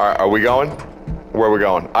 All right, are we going? Where are we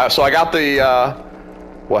going? So I got the.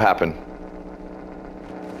 What happened?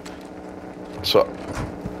 So.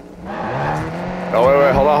 Oh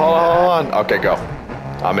wait, hold on. Okay, go.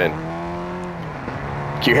 I'm in.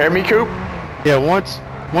 Can you hear me, Coop? Yeah,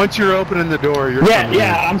 once you're opening the door, you're coming in.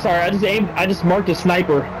 I'm sorry. I just marked a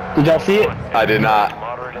sniper. Did y'all see it? I did not.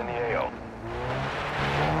 Moderate in the AO.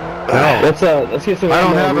 No, Let's get some. I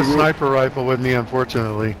don't ammo. have a sniper rifle with me,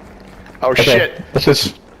 unfortunately. Oh Okay. shit!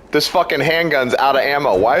 Let's This fucking handgun's out of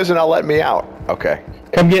ammo. Why isn't it letting me out? Okay.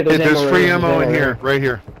 Come get those. There's free rounds, ammo in right here, right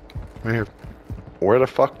here. Right here. Where the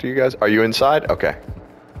fuck do you guys? Are you inside? Okay.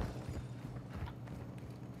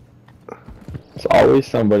 There's always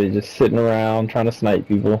somebody just sitting around trying to snipe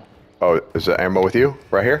people. Oh, is the ammo with you?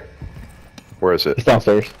 Right here? Where is it? It's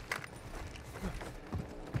downstairs.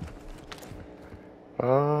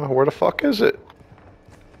 Where the fuck is it?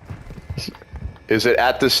 Is it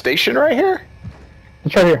at this station right here?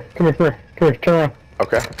 It's right here. Come here. Turn around.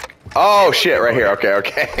 Okay. Oh shit! Right here.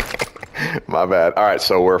 Okay. My bad. All right,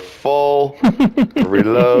 so we're full.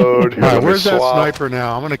 Reload. All right, where's that swap. sniper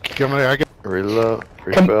now? I got Reload.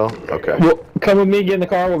 Refill. Okay. Well, come with me. Get in the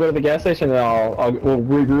car. We'll go to the gas station, and we'll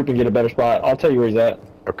regroup and get a better spot. I'll tell you where he's at.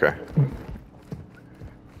 Okay.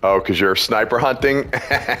 Oh, because you're sniper hunting?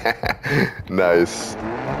 Nice.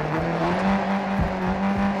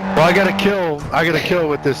 Well, I got a kill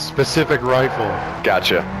with this specific rifle.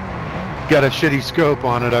 Gotcha. Got a shitty scope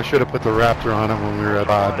on it. I should have put the Raptor on it when we were at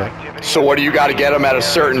but So what do you got to get them at a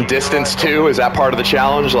certain distance too? Is that part of the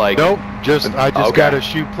challenge? Like. nope. I just Okay. got to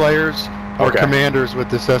shoot players or Okay. commanders with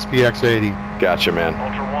this SPX-80. Gotcha, man.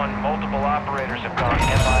 Ultra One, multiple operators have gone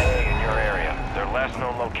MIA in your area. Their last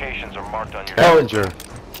known locations are marked on your Scavenger.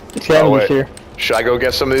 Scavenger's wait. here. Should I go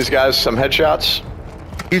get some of these guys some headshots?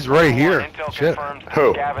 He's right here. Intel Shit. confirmed.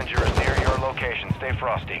 Who? Scavenger is near your location. Stay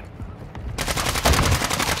frosty.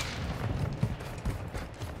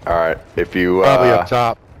 All right. If you. Probably up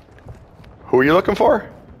top. Who are you looking for?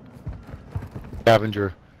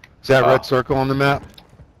 Scavenger. Is that red circle on the map?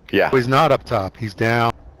 Yeah. Oh, he's not up top. He's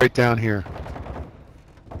down. Right down here.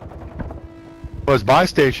 Well, his buy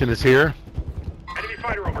station is here. Enemy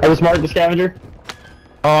fighter over I just marked the scavenger.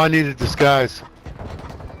 Oh, I need a disguise.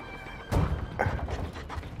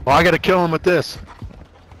 Well, I gotta kill him with this.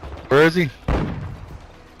 Where is he?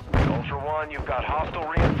 Ultra One, you've got hostile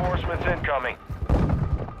reinforcements incoming.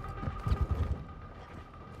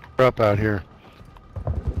 We're up out here.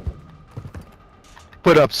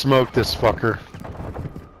 Put up smoke, this fucker.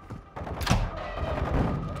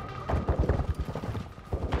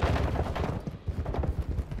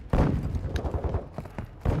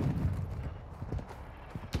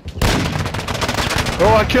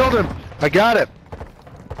 Oh, I killed him! I got it!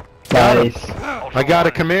 Nice. I got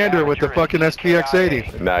a commander with the fucking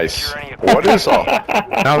SPX-80. Nice. What is all?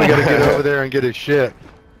 Now we gotta get over there and get his shit.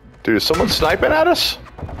 Dude, is someone sniping at us?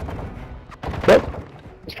 Yep.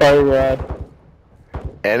 It's probably rad.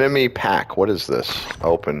 Enemy pack. What is this?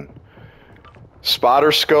 Open.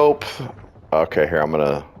 Spotter scope. Okay, here I'm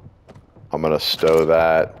gonna stow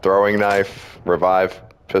that. Throwing knife. Revive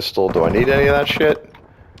pistol. Do I need any of that shit?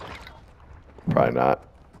 Probably not.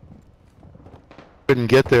 Couldn't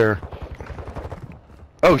get there.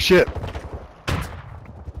 Oh shit.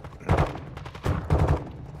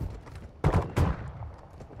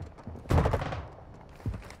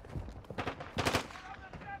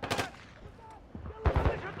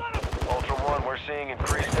 Ultra One, we're seeing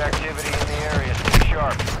increased activity in the area. Stay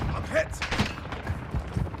sharp. I'm hit.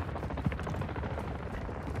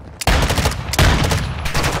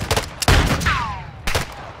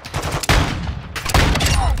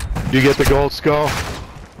 You get the gold skull?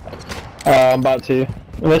 I'm about to.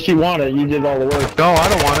 Unless you want it, you did all the work. No, I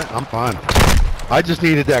don't want it. I'm fine. I just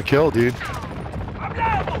needed that kill, dude.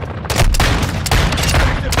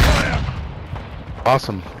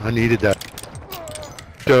 Awesome. I needed that.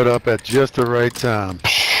 Showed up at just the right time.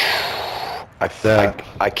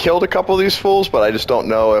 I killed a couple of these fools, but I just don't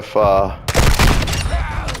know if. All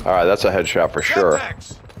right, that's a headshot for sure.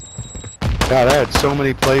 God, I had so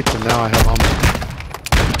many plates, and now I have almost.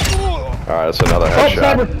 All right, that's another Oh, headshot.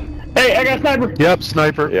 sniper! Hey, I got a sniper! Yep,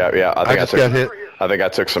 sniper. Yeah. I just got hit. I think I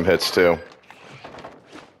took some hits too.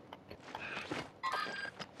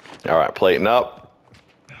 All right, plating up.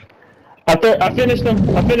 I finished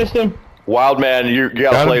him. I finished him. Wild man, you gotta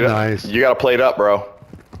Got plate him, up. nice. You gotta plate up, bro.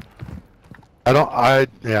 Yeah,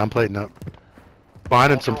 I'm plating up.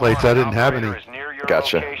 Finding some plates, I didn't have any. Operator is near your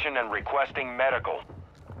Gotcha. location and requesting medical.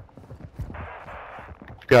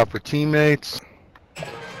 Got for teammates.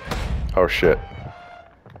 Oh shit.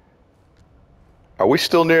 Are we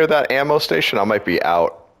still near that ammo station? I might be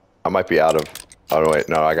out. I might be out of. Oh wait,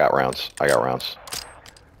 no, I got rounds.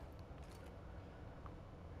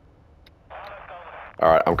 All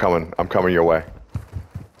right, I'm coming. I'm coming your way.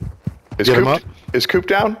 Is Get him Coop, up. is Coop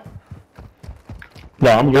down?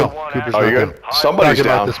 No, I'm good. Cooper's Oh, not you there. good? Somebody's Talking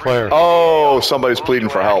about down. this player. Oh, somebody's pleading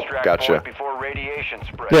for help. Extract Gotcha. point before radiation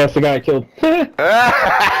spreads. Yeah, it's the guy I killed.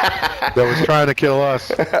 That was trying to kill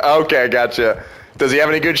us. Okay, gotcha. Does he have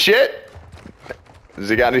any good shit? Does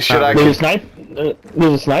he got any shit I There's can?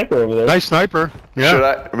 there's a sniper over there. Nice sniper. Yeah. Should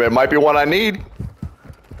I? It might be one I need.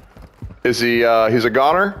 Is he? He's a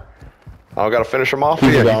goner. I gotta finish him off.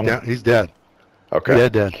 He's a Yeah, goner. he's dead. Okay.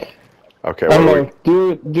 Dead. Okay. I What don't do we?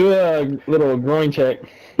 know. Do a little groin check.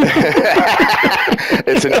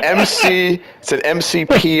 It's an MC. It's an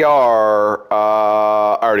MCPR.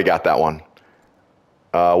 I already got that one.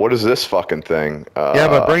 What is this fucking thing? Yeah,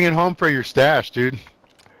 but bring it home for your stash, dude.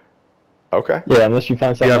 Okay. Yeah, unless you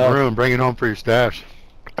find You something have else. room. Bring it home for your stash.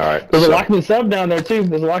 All right. There's a so- Lockman sub down there too.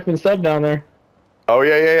 There's a Lockman sub down there. Oh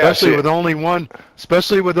yeah. I see Especially it.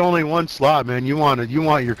 with only one slot, man. You want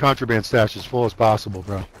your contraband stash as full as possible,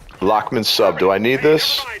 bro. Lockman sub. Do I need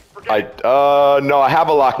this? No, I have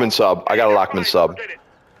a Lockman sub. I got a Lockman sub.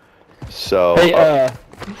 So. Hey,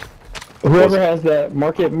 whoever has that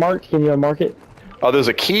market marked, can you mark it? Oh, there's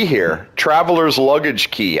a key here. Traveler's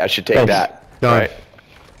luggage key. I should take Thanks. that. Done. Right.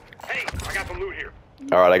 Hey, I got some loot here.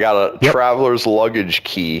 All right. I got a Yep. traveler's luggage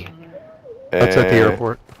key. That's at the And-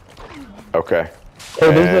 airport. Okay. Oh,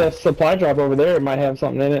 there's a supply drop over there. It might have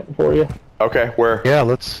something in it for you. Okay. Where? Yeah,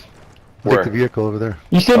 let's Where? take the vehicle over there.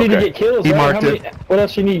 You still need to Okay. get kills, He right? marked How many, what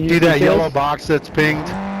else you need? You See need that kills? yellow box that's pinged?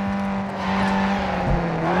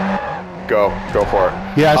 Go for it.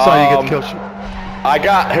 Yeah, I saw you get the kill. I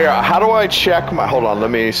got here. How do I check my? Hold on. Let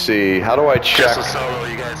me see. How do I check? Solo,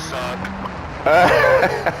 you guys suck.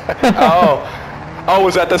 Oh,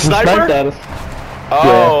 was that the Sniped sniper? at us.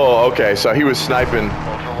 Oh, okay. So he was sniping.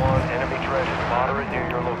 Ultra One, enemy threat is moderate near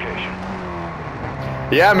your location.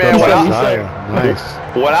 Yeah, man. Nice.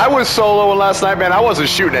 When I was soloing last night, man, I wasn't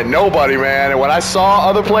shooting at nobody, man. And when I saw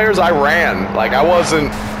other players, I ran. Like I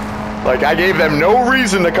wasn't Like, I gave them no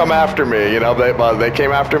reason to come after me, you know, but they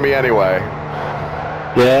came after me anyway.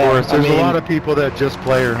 Yeah, Of course, there's a lot of people that just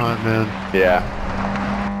player hunt, man. Yeah.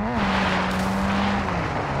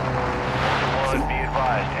 One, be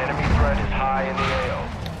advised, enemy threat is high in the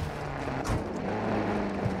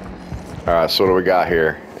AO. All right, so what do we got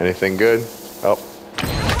here? Anything good? Oh.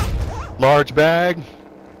 Large bag.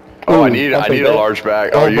 Oh, Ooh, I need a large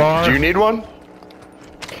bag. Gold Oh, bar. do you need one?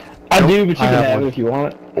 I do, but you can have have one. it if you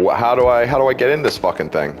want. How do I get in this fucking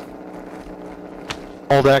thing?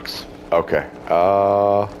 Hold X. Okay.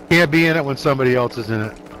 Can't be in it when somebody else is in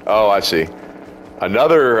it. Oh, I see.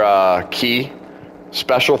 Another key,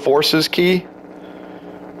 Special Forces key,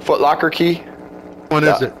 Footlocker key. What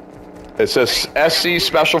is it? It says SC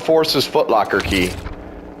Special Forces Footlocker key.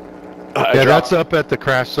 Yeah, that's up at the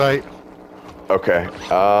crash site. Okay.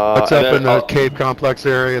 That's up in the cave complex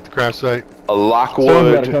area at the crash site. A Someone's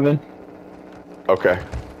gotta come Lockwood. in. Okay.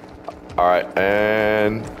 All right,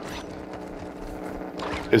 and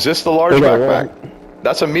is this the large We got backpack? one.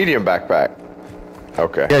 That's a medium backpack.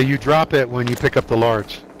 Okay. Yeah, you drop it when you pick up the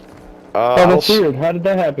large. Oh, I'll that's weird. How did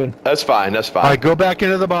that happen? That's fine. That's fine. All right, go back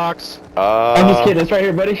into the box. I'm just kidding. It's right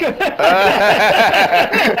here, buddy.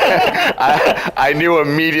 I knew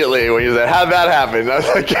immediately when you said, "How'd that happen?" I was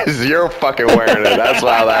like, "'Cause you're fucking wearing it. That's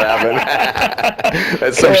how that happened."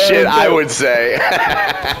 That's some shit I would say.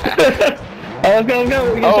 Oh, let's go, let's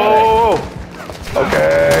go. We can try Oh.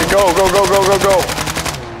 Okay. Go.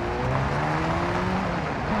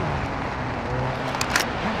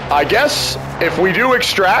 I guess if we do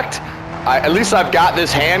extract, at least I've got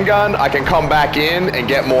this handgun. I can come back in and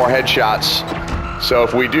get more headshots. So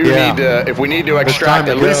if we do need to, if we need to extract,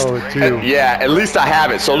 time at to least, go, too. yeah, at least I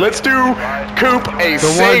have it. So let's do, Coop, a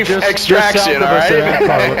safe extraction. Just All right.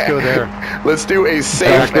 Let's go there. Let's do a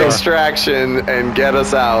safe extraction and get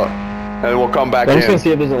us out, and we'll come back I'm just in. gonna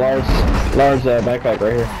see if there's a large backpack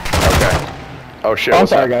right here. Okay. Oh shit. Oh, I'm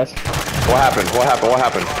what's sorry, that? guys. What happened? What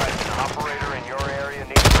happened? Operator in your area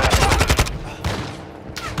needs backup.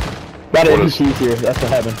 Got What NPCs here. That's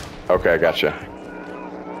what happened. Okay, gotcha.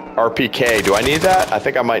 RPK. Do I need that? I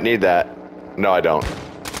think I might need that. No, I don't.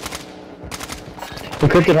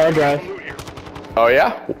 Encrypted hard drive. Oh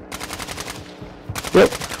yeah?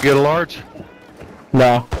 Yep. You get a large?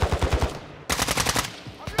 No.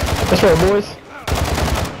 That's right, boys.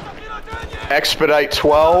 Expedite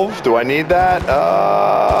 12. Do I need that?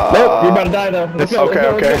 Nope, you're about to die though. Let's go.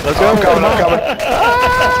 Okay. Let's go. I'm coming.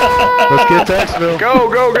 Let's get to Xville. Go.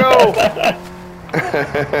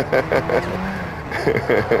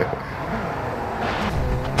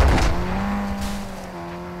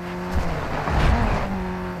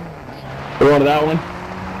 We're going to that one.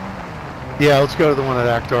 Yeah, let's go to the one at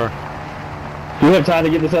Actar. Do we have time to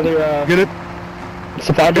get this other Get it?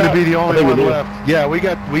 supply Gonna drop? be the I only think we one do. left. Yeah, we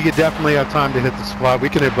could definitely have time to hit the supply. We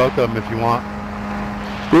can hit both of them if you want.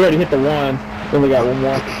 We already hit the one. We only got one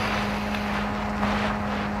more.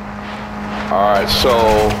 Alright, so...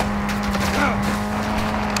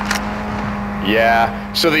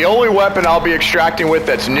 Yeah, so the only weapon I'll be extracting with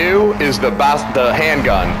that's new is the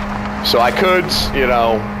handgun. So I could, you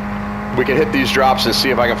know, we can hit these drops and see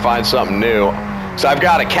if I can find something new. So I've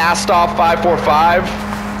got a cast-off 545,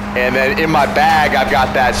 and then in my bag I've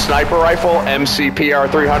got that sniper rifle,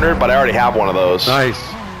 MCPR 300, but I already have one of those. Nice.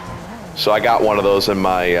 So I got one of those in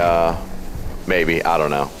my, maybe, I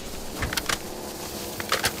don't know.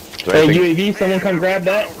 Is there Hey, anything- UAV, someone come grab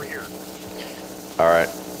that. Alright.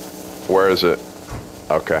 Where is it?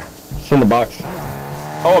 Okay. It's in the box.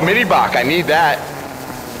 Oh, a mini bach. I need that.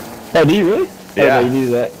 Oh, do you really? Yeah. Oh, no, you need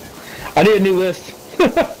that. I need a new list.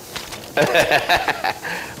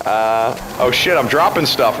 Oh shit, I'm dropping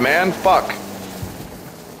stuff, man. Fuck.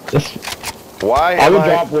 Why I am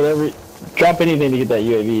would drop anything to get that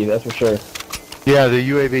UAV, that's for sure. Yeah, the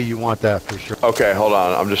UAV, you want that for sure. Okay, hold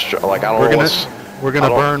on. I'm just like, I don't know what's... We're gonna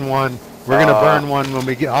burn one. We're gonna burn one when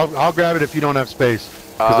we get. I'll grab it if you don't have space,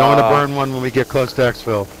 because I want to burn one when we get close to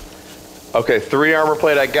Xville. Okay, 3 armor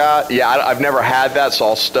plate I got. Yeah, I've never had that, so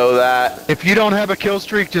I'll stow that. If you don't have a kill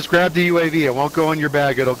streak, just grab the UAV. It won't go in your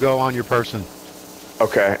bag. It'll go on your person.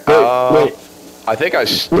 Okay. Wait. I think I...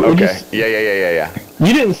 What would Okay. you Yeah.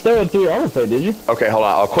 You didn't stow it through your armor plate, did you? Okay, hold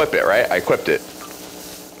on. I'll equip it, right? I equipped it.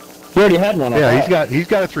 You already had one on Yeah, that. he's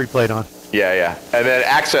got a 3-plate on. Yeah. And then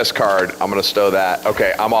access card. I'm gonna stow that.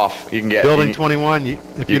 Okay, I'm off. You can get... Building 21.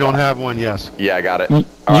 If you don't have one, yes. Yeah, I got it. You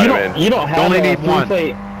Alright, don't, I'm in. you don't have only a need one.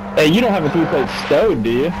 3-plate. Hey, you don't have a 3-plate stowed, do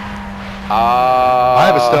you? I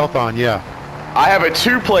have a stealth on. Yeah. I have a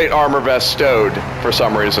 2-plate armor vest stowed for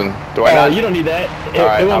some reason. Do I not? You don't need that.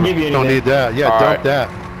 Alright, It won't I'm- give you anything. Don't need that. Yeah, All dump right. that.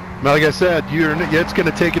 But like I said, it's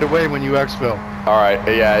gonna take it away when you exfil. All right.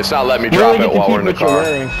 Yeah, it's not letting me You drop only it get to while keep we're in the what you're car.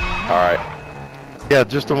 wearing. All right. Yeah,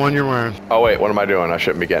 just the one you're wearing. Oh wait, what am I doing? I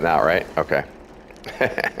shouldn't be getting out, right? Okay.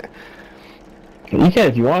 You can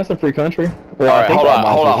if you want. It's a free country. Well, All right, hold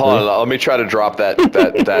on. free. Let me try to drop that.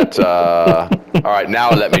 All right, now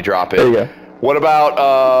let me drop it. There you go. What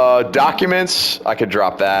about documents? I could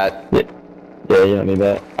drop that. Yeah, you don't need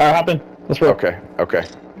that. All right, hop in. Let's roll. Okay.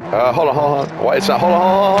 Hold on. Why it's not? Hold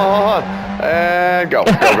on. And go.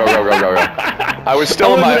 I was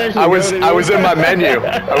still in my. I was in my menu.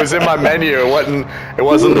 I was in my menu. It wasn't.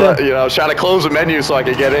 You know, I was trying to close the menu so I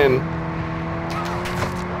could get in.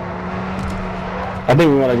 I think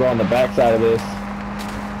we want to go on the back side of this.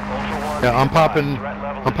 Yeah, I'm popping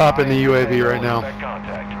the UAV right now.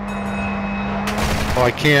 Oh,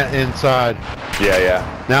 I can't inside.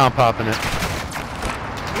 Yeah. Now I'm popping it.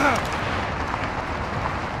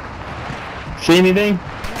 See anything?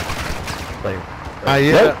 Not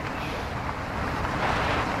yet.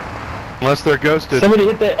 Unless they're ghosted. Somebody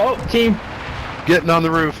hit that. Oh, team. Getting on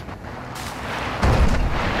the roof.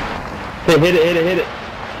 Hey, hit it.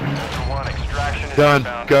 Done.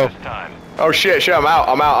 Go. Oh shit! I'm out.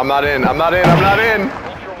 I'm not in.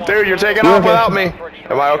 Dude, you're taking off without me.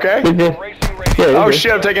 Am I okay? Yeah, Oh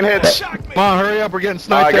shit! I'm taking hits. Come on, hurry up. We're getting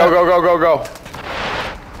All right, sniped. go.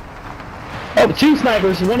 Oh, 2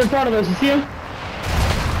 snipers. One in front of us. You see him?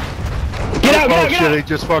 Get out, Oh shit, he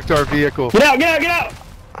just fucked our vehicle. Get out.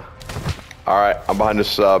 All right, I'm behind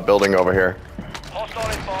this building over here. Hostile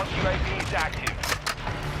advanced UAV is active.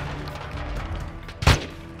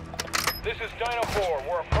 This is Dino 4.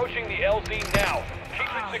 We're approaching the LZ now. Keep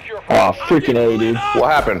it secure for Oh, freaking A, dude.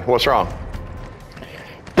 What happened? What's wrong?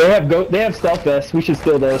 They have stealth vests. We should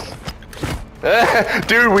steal those.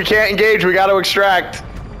 Dude, we can't engage. We got to extract.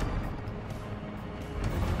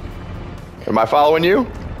 Am I following you?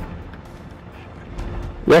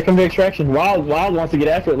 Reckon the extraction. Wild wants to get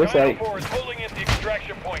after it. Looks Dino like. 4 is holding at the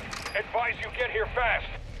extraction point. Advise you get here fast.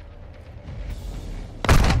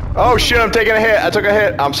 Oh shit! I'm taking a hit. I took a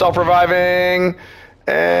hit. I'm self-reviving.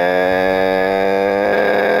 And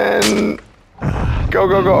go.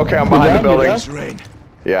 Okay, I'm behind the building.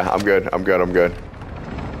 Yeah, I'm good.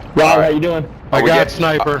 Wild, how you doing? I got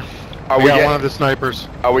sniper. Are We got one of the snipers.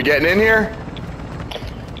 Are we getting in here?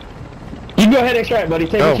 You go ahead, extract, buddy.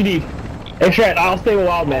 Take what you need. Extract. I'll stay with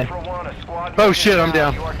Wild Man. Oh shit, I'm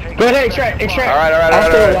down. Go ahead, extract. All right. I'll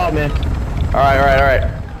stay with Wild Man. All right.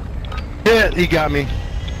 Yeah, he got me.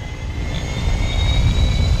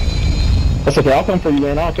 That's okay. I'll come for you,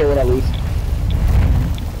 man. I don't care what I lose.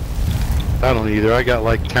 I don't either. I got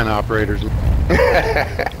like 10 operators.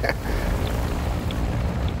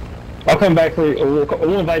 I'll come back for you.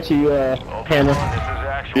 We'll invite you, Hammer.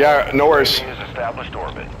 Yeah, no worries. Established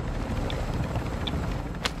orbit.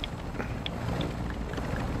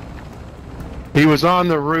 He was on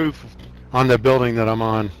the roof on the building that I'm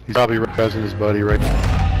on. He's probably rezzing his buddy right now.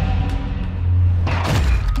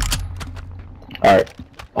 Alright.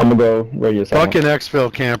 I'm gonna go radio silent. Fucking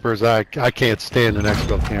exfil campers. I can't stand an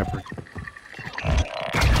exfil camper.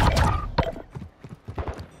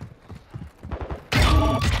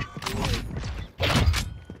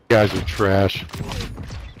 You guys are trash.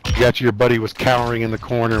 You got your buddy was cowering in the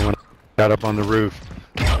corner when I got up on the roof.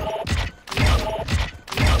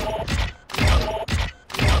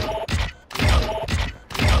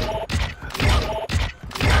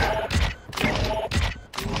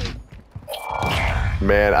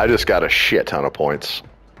 Man, I just got a shit ton of points.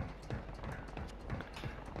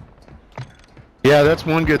 Yeah, that's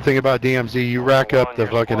one good thing about DMZ. You rack up the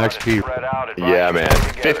fucking XP. Yeah, man.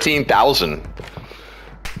 15,000.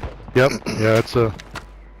 Yep. Yeah, it's a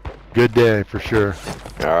good day for sure.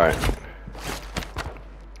 All right.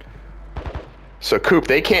 So, Coop,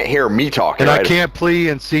 they can't hear me talking, And right? I can't plea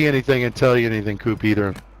and see anything and tell you anything, Coop,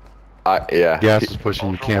 either. Yeah. Gas is pushing.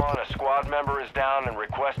 You can't. A squad member is down and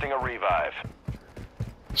requesting a revive.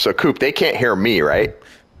 So, Coop, they can't hear me, right?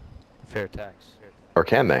 Fair tax. Or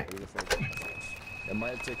can they? It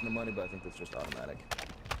might have taken the money, but I think that's just automatic.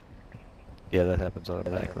 Yeah, that happens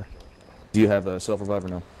automatically. Do you have a self-revive or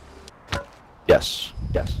no? Yes.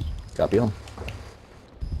 Copy on.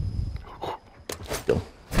 Go.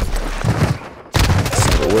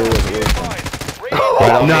 Where was it?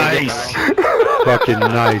 Nice! Fucking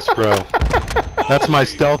nice, bro. That's my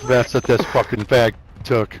stealth vest that this fucking fag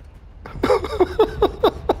took.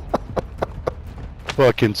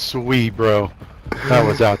 Fucking sweet, bro. That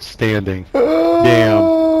was outstanding.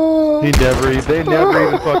 Damn. They never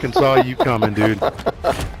even fucking saw you coming, dude.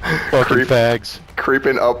 Fucking fags.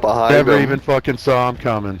 Creeping up behind Never them. even fucking saw him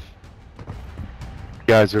coming. You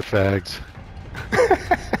guys are fags.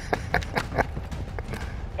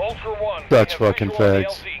 Ultra One, Such fucking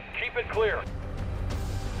fags. Keep it clear.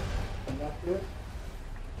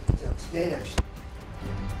 Upstairs.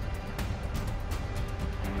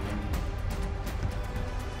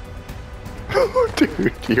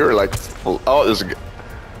 Dude, you're like, oh, this is.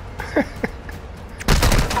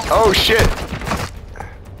 Oh shit!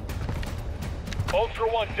 Ultra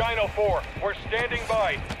One, Dino 4, we're standing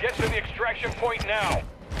by. Get to the extraction point now.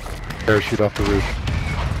 Parachute off the roof.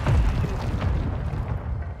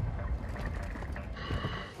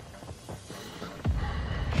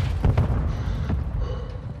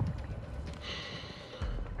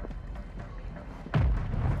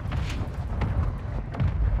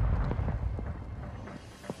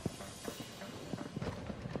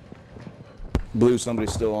 Blue,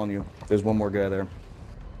 somebody's still on you. There's one more guy there.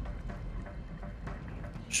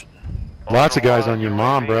 Lots of guys on your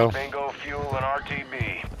mom, bro. Bingo, fuel, and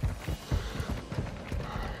RTB.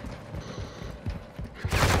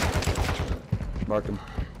 Marked him.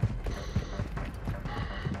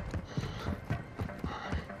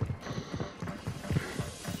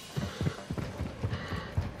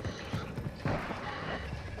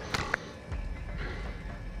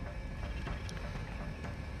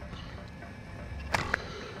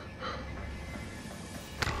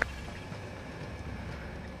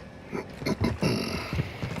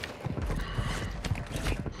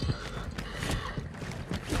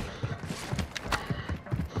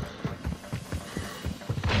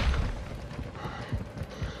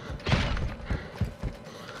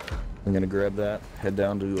 I'm gonna grab that, head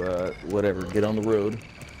down to whatever, get on the road.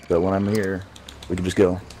 But when I'm here, we can just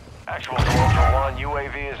go. Actual to Ultra One,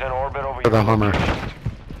 UAV is in orbit over The Hummer.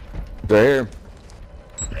 Right here.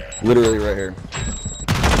 Literally right here.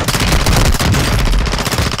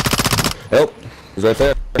 Oh, he's right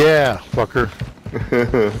there. Yeah, fucker.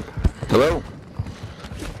 Hello?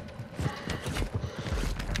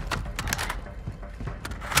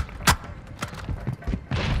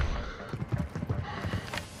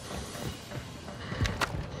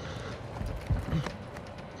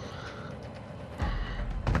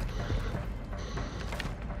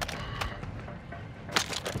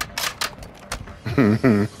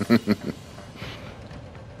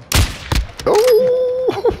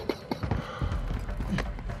 Oh!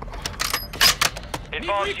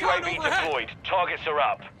 Advanced UAV deployed. Targets are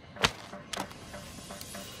up.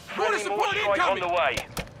 Friendly more strike on the way.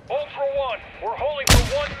 Ultra One, we're holding for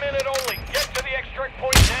 1 minute only. Get to the extract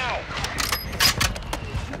point now.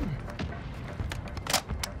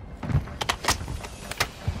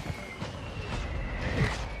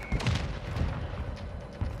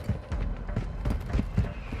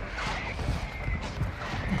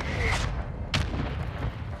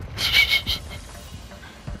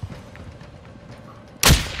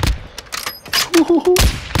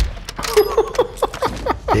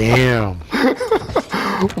 Damn.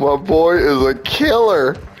 My boy is a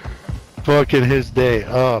killer. Fucking his day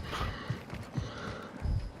up.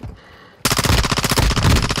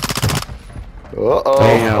 Uh-oh.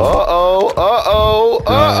 Damn. Uh-oh. Uh-oh.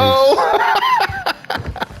 Uh-oh.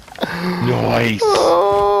 Nice.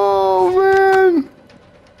 Oh, man.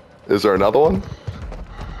 Is there another one?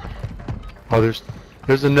 Oh,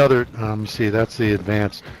 there's another. Let me see. That's the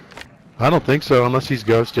advanced. I don't think so, unless he's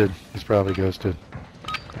ghosted. He's probably ghosted.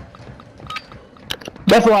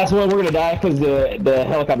 That's the last one. We're gonna die because the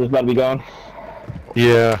helicopter's about to be gone.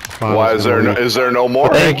 Yeah. Fine. Why is there no more?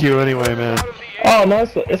 Thank you anyway, man. Oh no,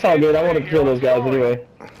 it's all good. I want to kill those guys anyway.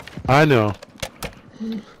 I know.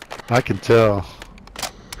 I can tell.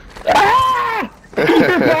 Ah!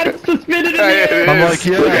 Your body's suspended in the air. I'm like,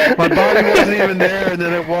 yeah, my body wasn't even there, and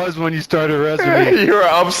then it was when you started resing me. You were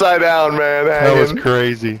upside down, man. That was hanging.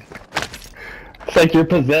 crazy. It's like you're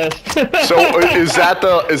possessed. So is that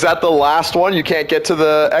the last one? You can't get to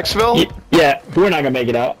the exfil? Yeah, we're not gonna make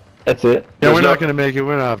it out. That's it. Yeah, we're not gonna make it. We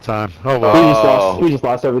don't have time. Oh well. We just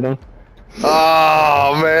lost everything.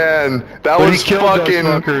 Oh man, that But was he killed fucking.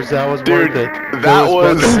 those fuckers. That was Dude, worth it. that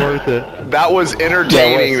was fucking worth it. That was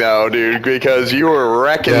entertaining though, dude, because you were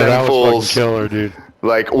wrecking Yeah, them that fools. was fucking killer, dude.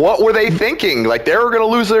 Like, what were they thinking? Like, they were gonna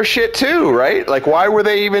lose their shit too, right? Like, why were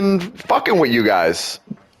they even fucking with you guys?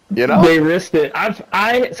 You know? They risked it. I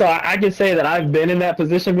can say that I've been in that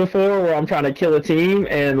position before where I'm trying to kill a team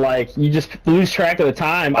and like you just lose track of the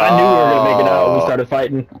time. I knew we were gonna make it out when we started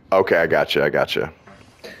fighting. Okay, I gotcha.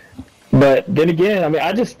 But then again, I mean,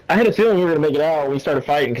 I had a feeling we were gonna make it out when we started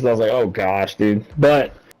fighting because I was like, oh gosh, dude.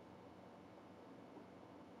 But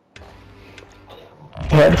I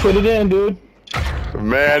had to put it in, dude.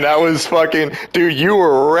 Man, that was fucking, dude, you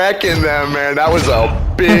were wrecking them, man. That was a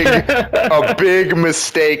big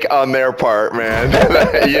mistake on their part, man.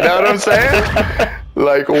 You know what I'm saying?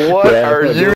 Like, what are you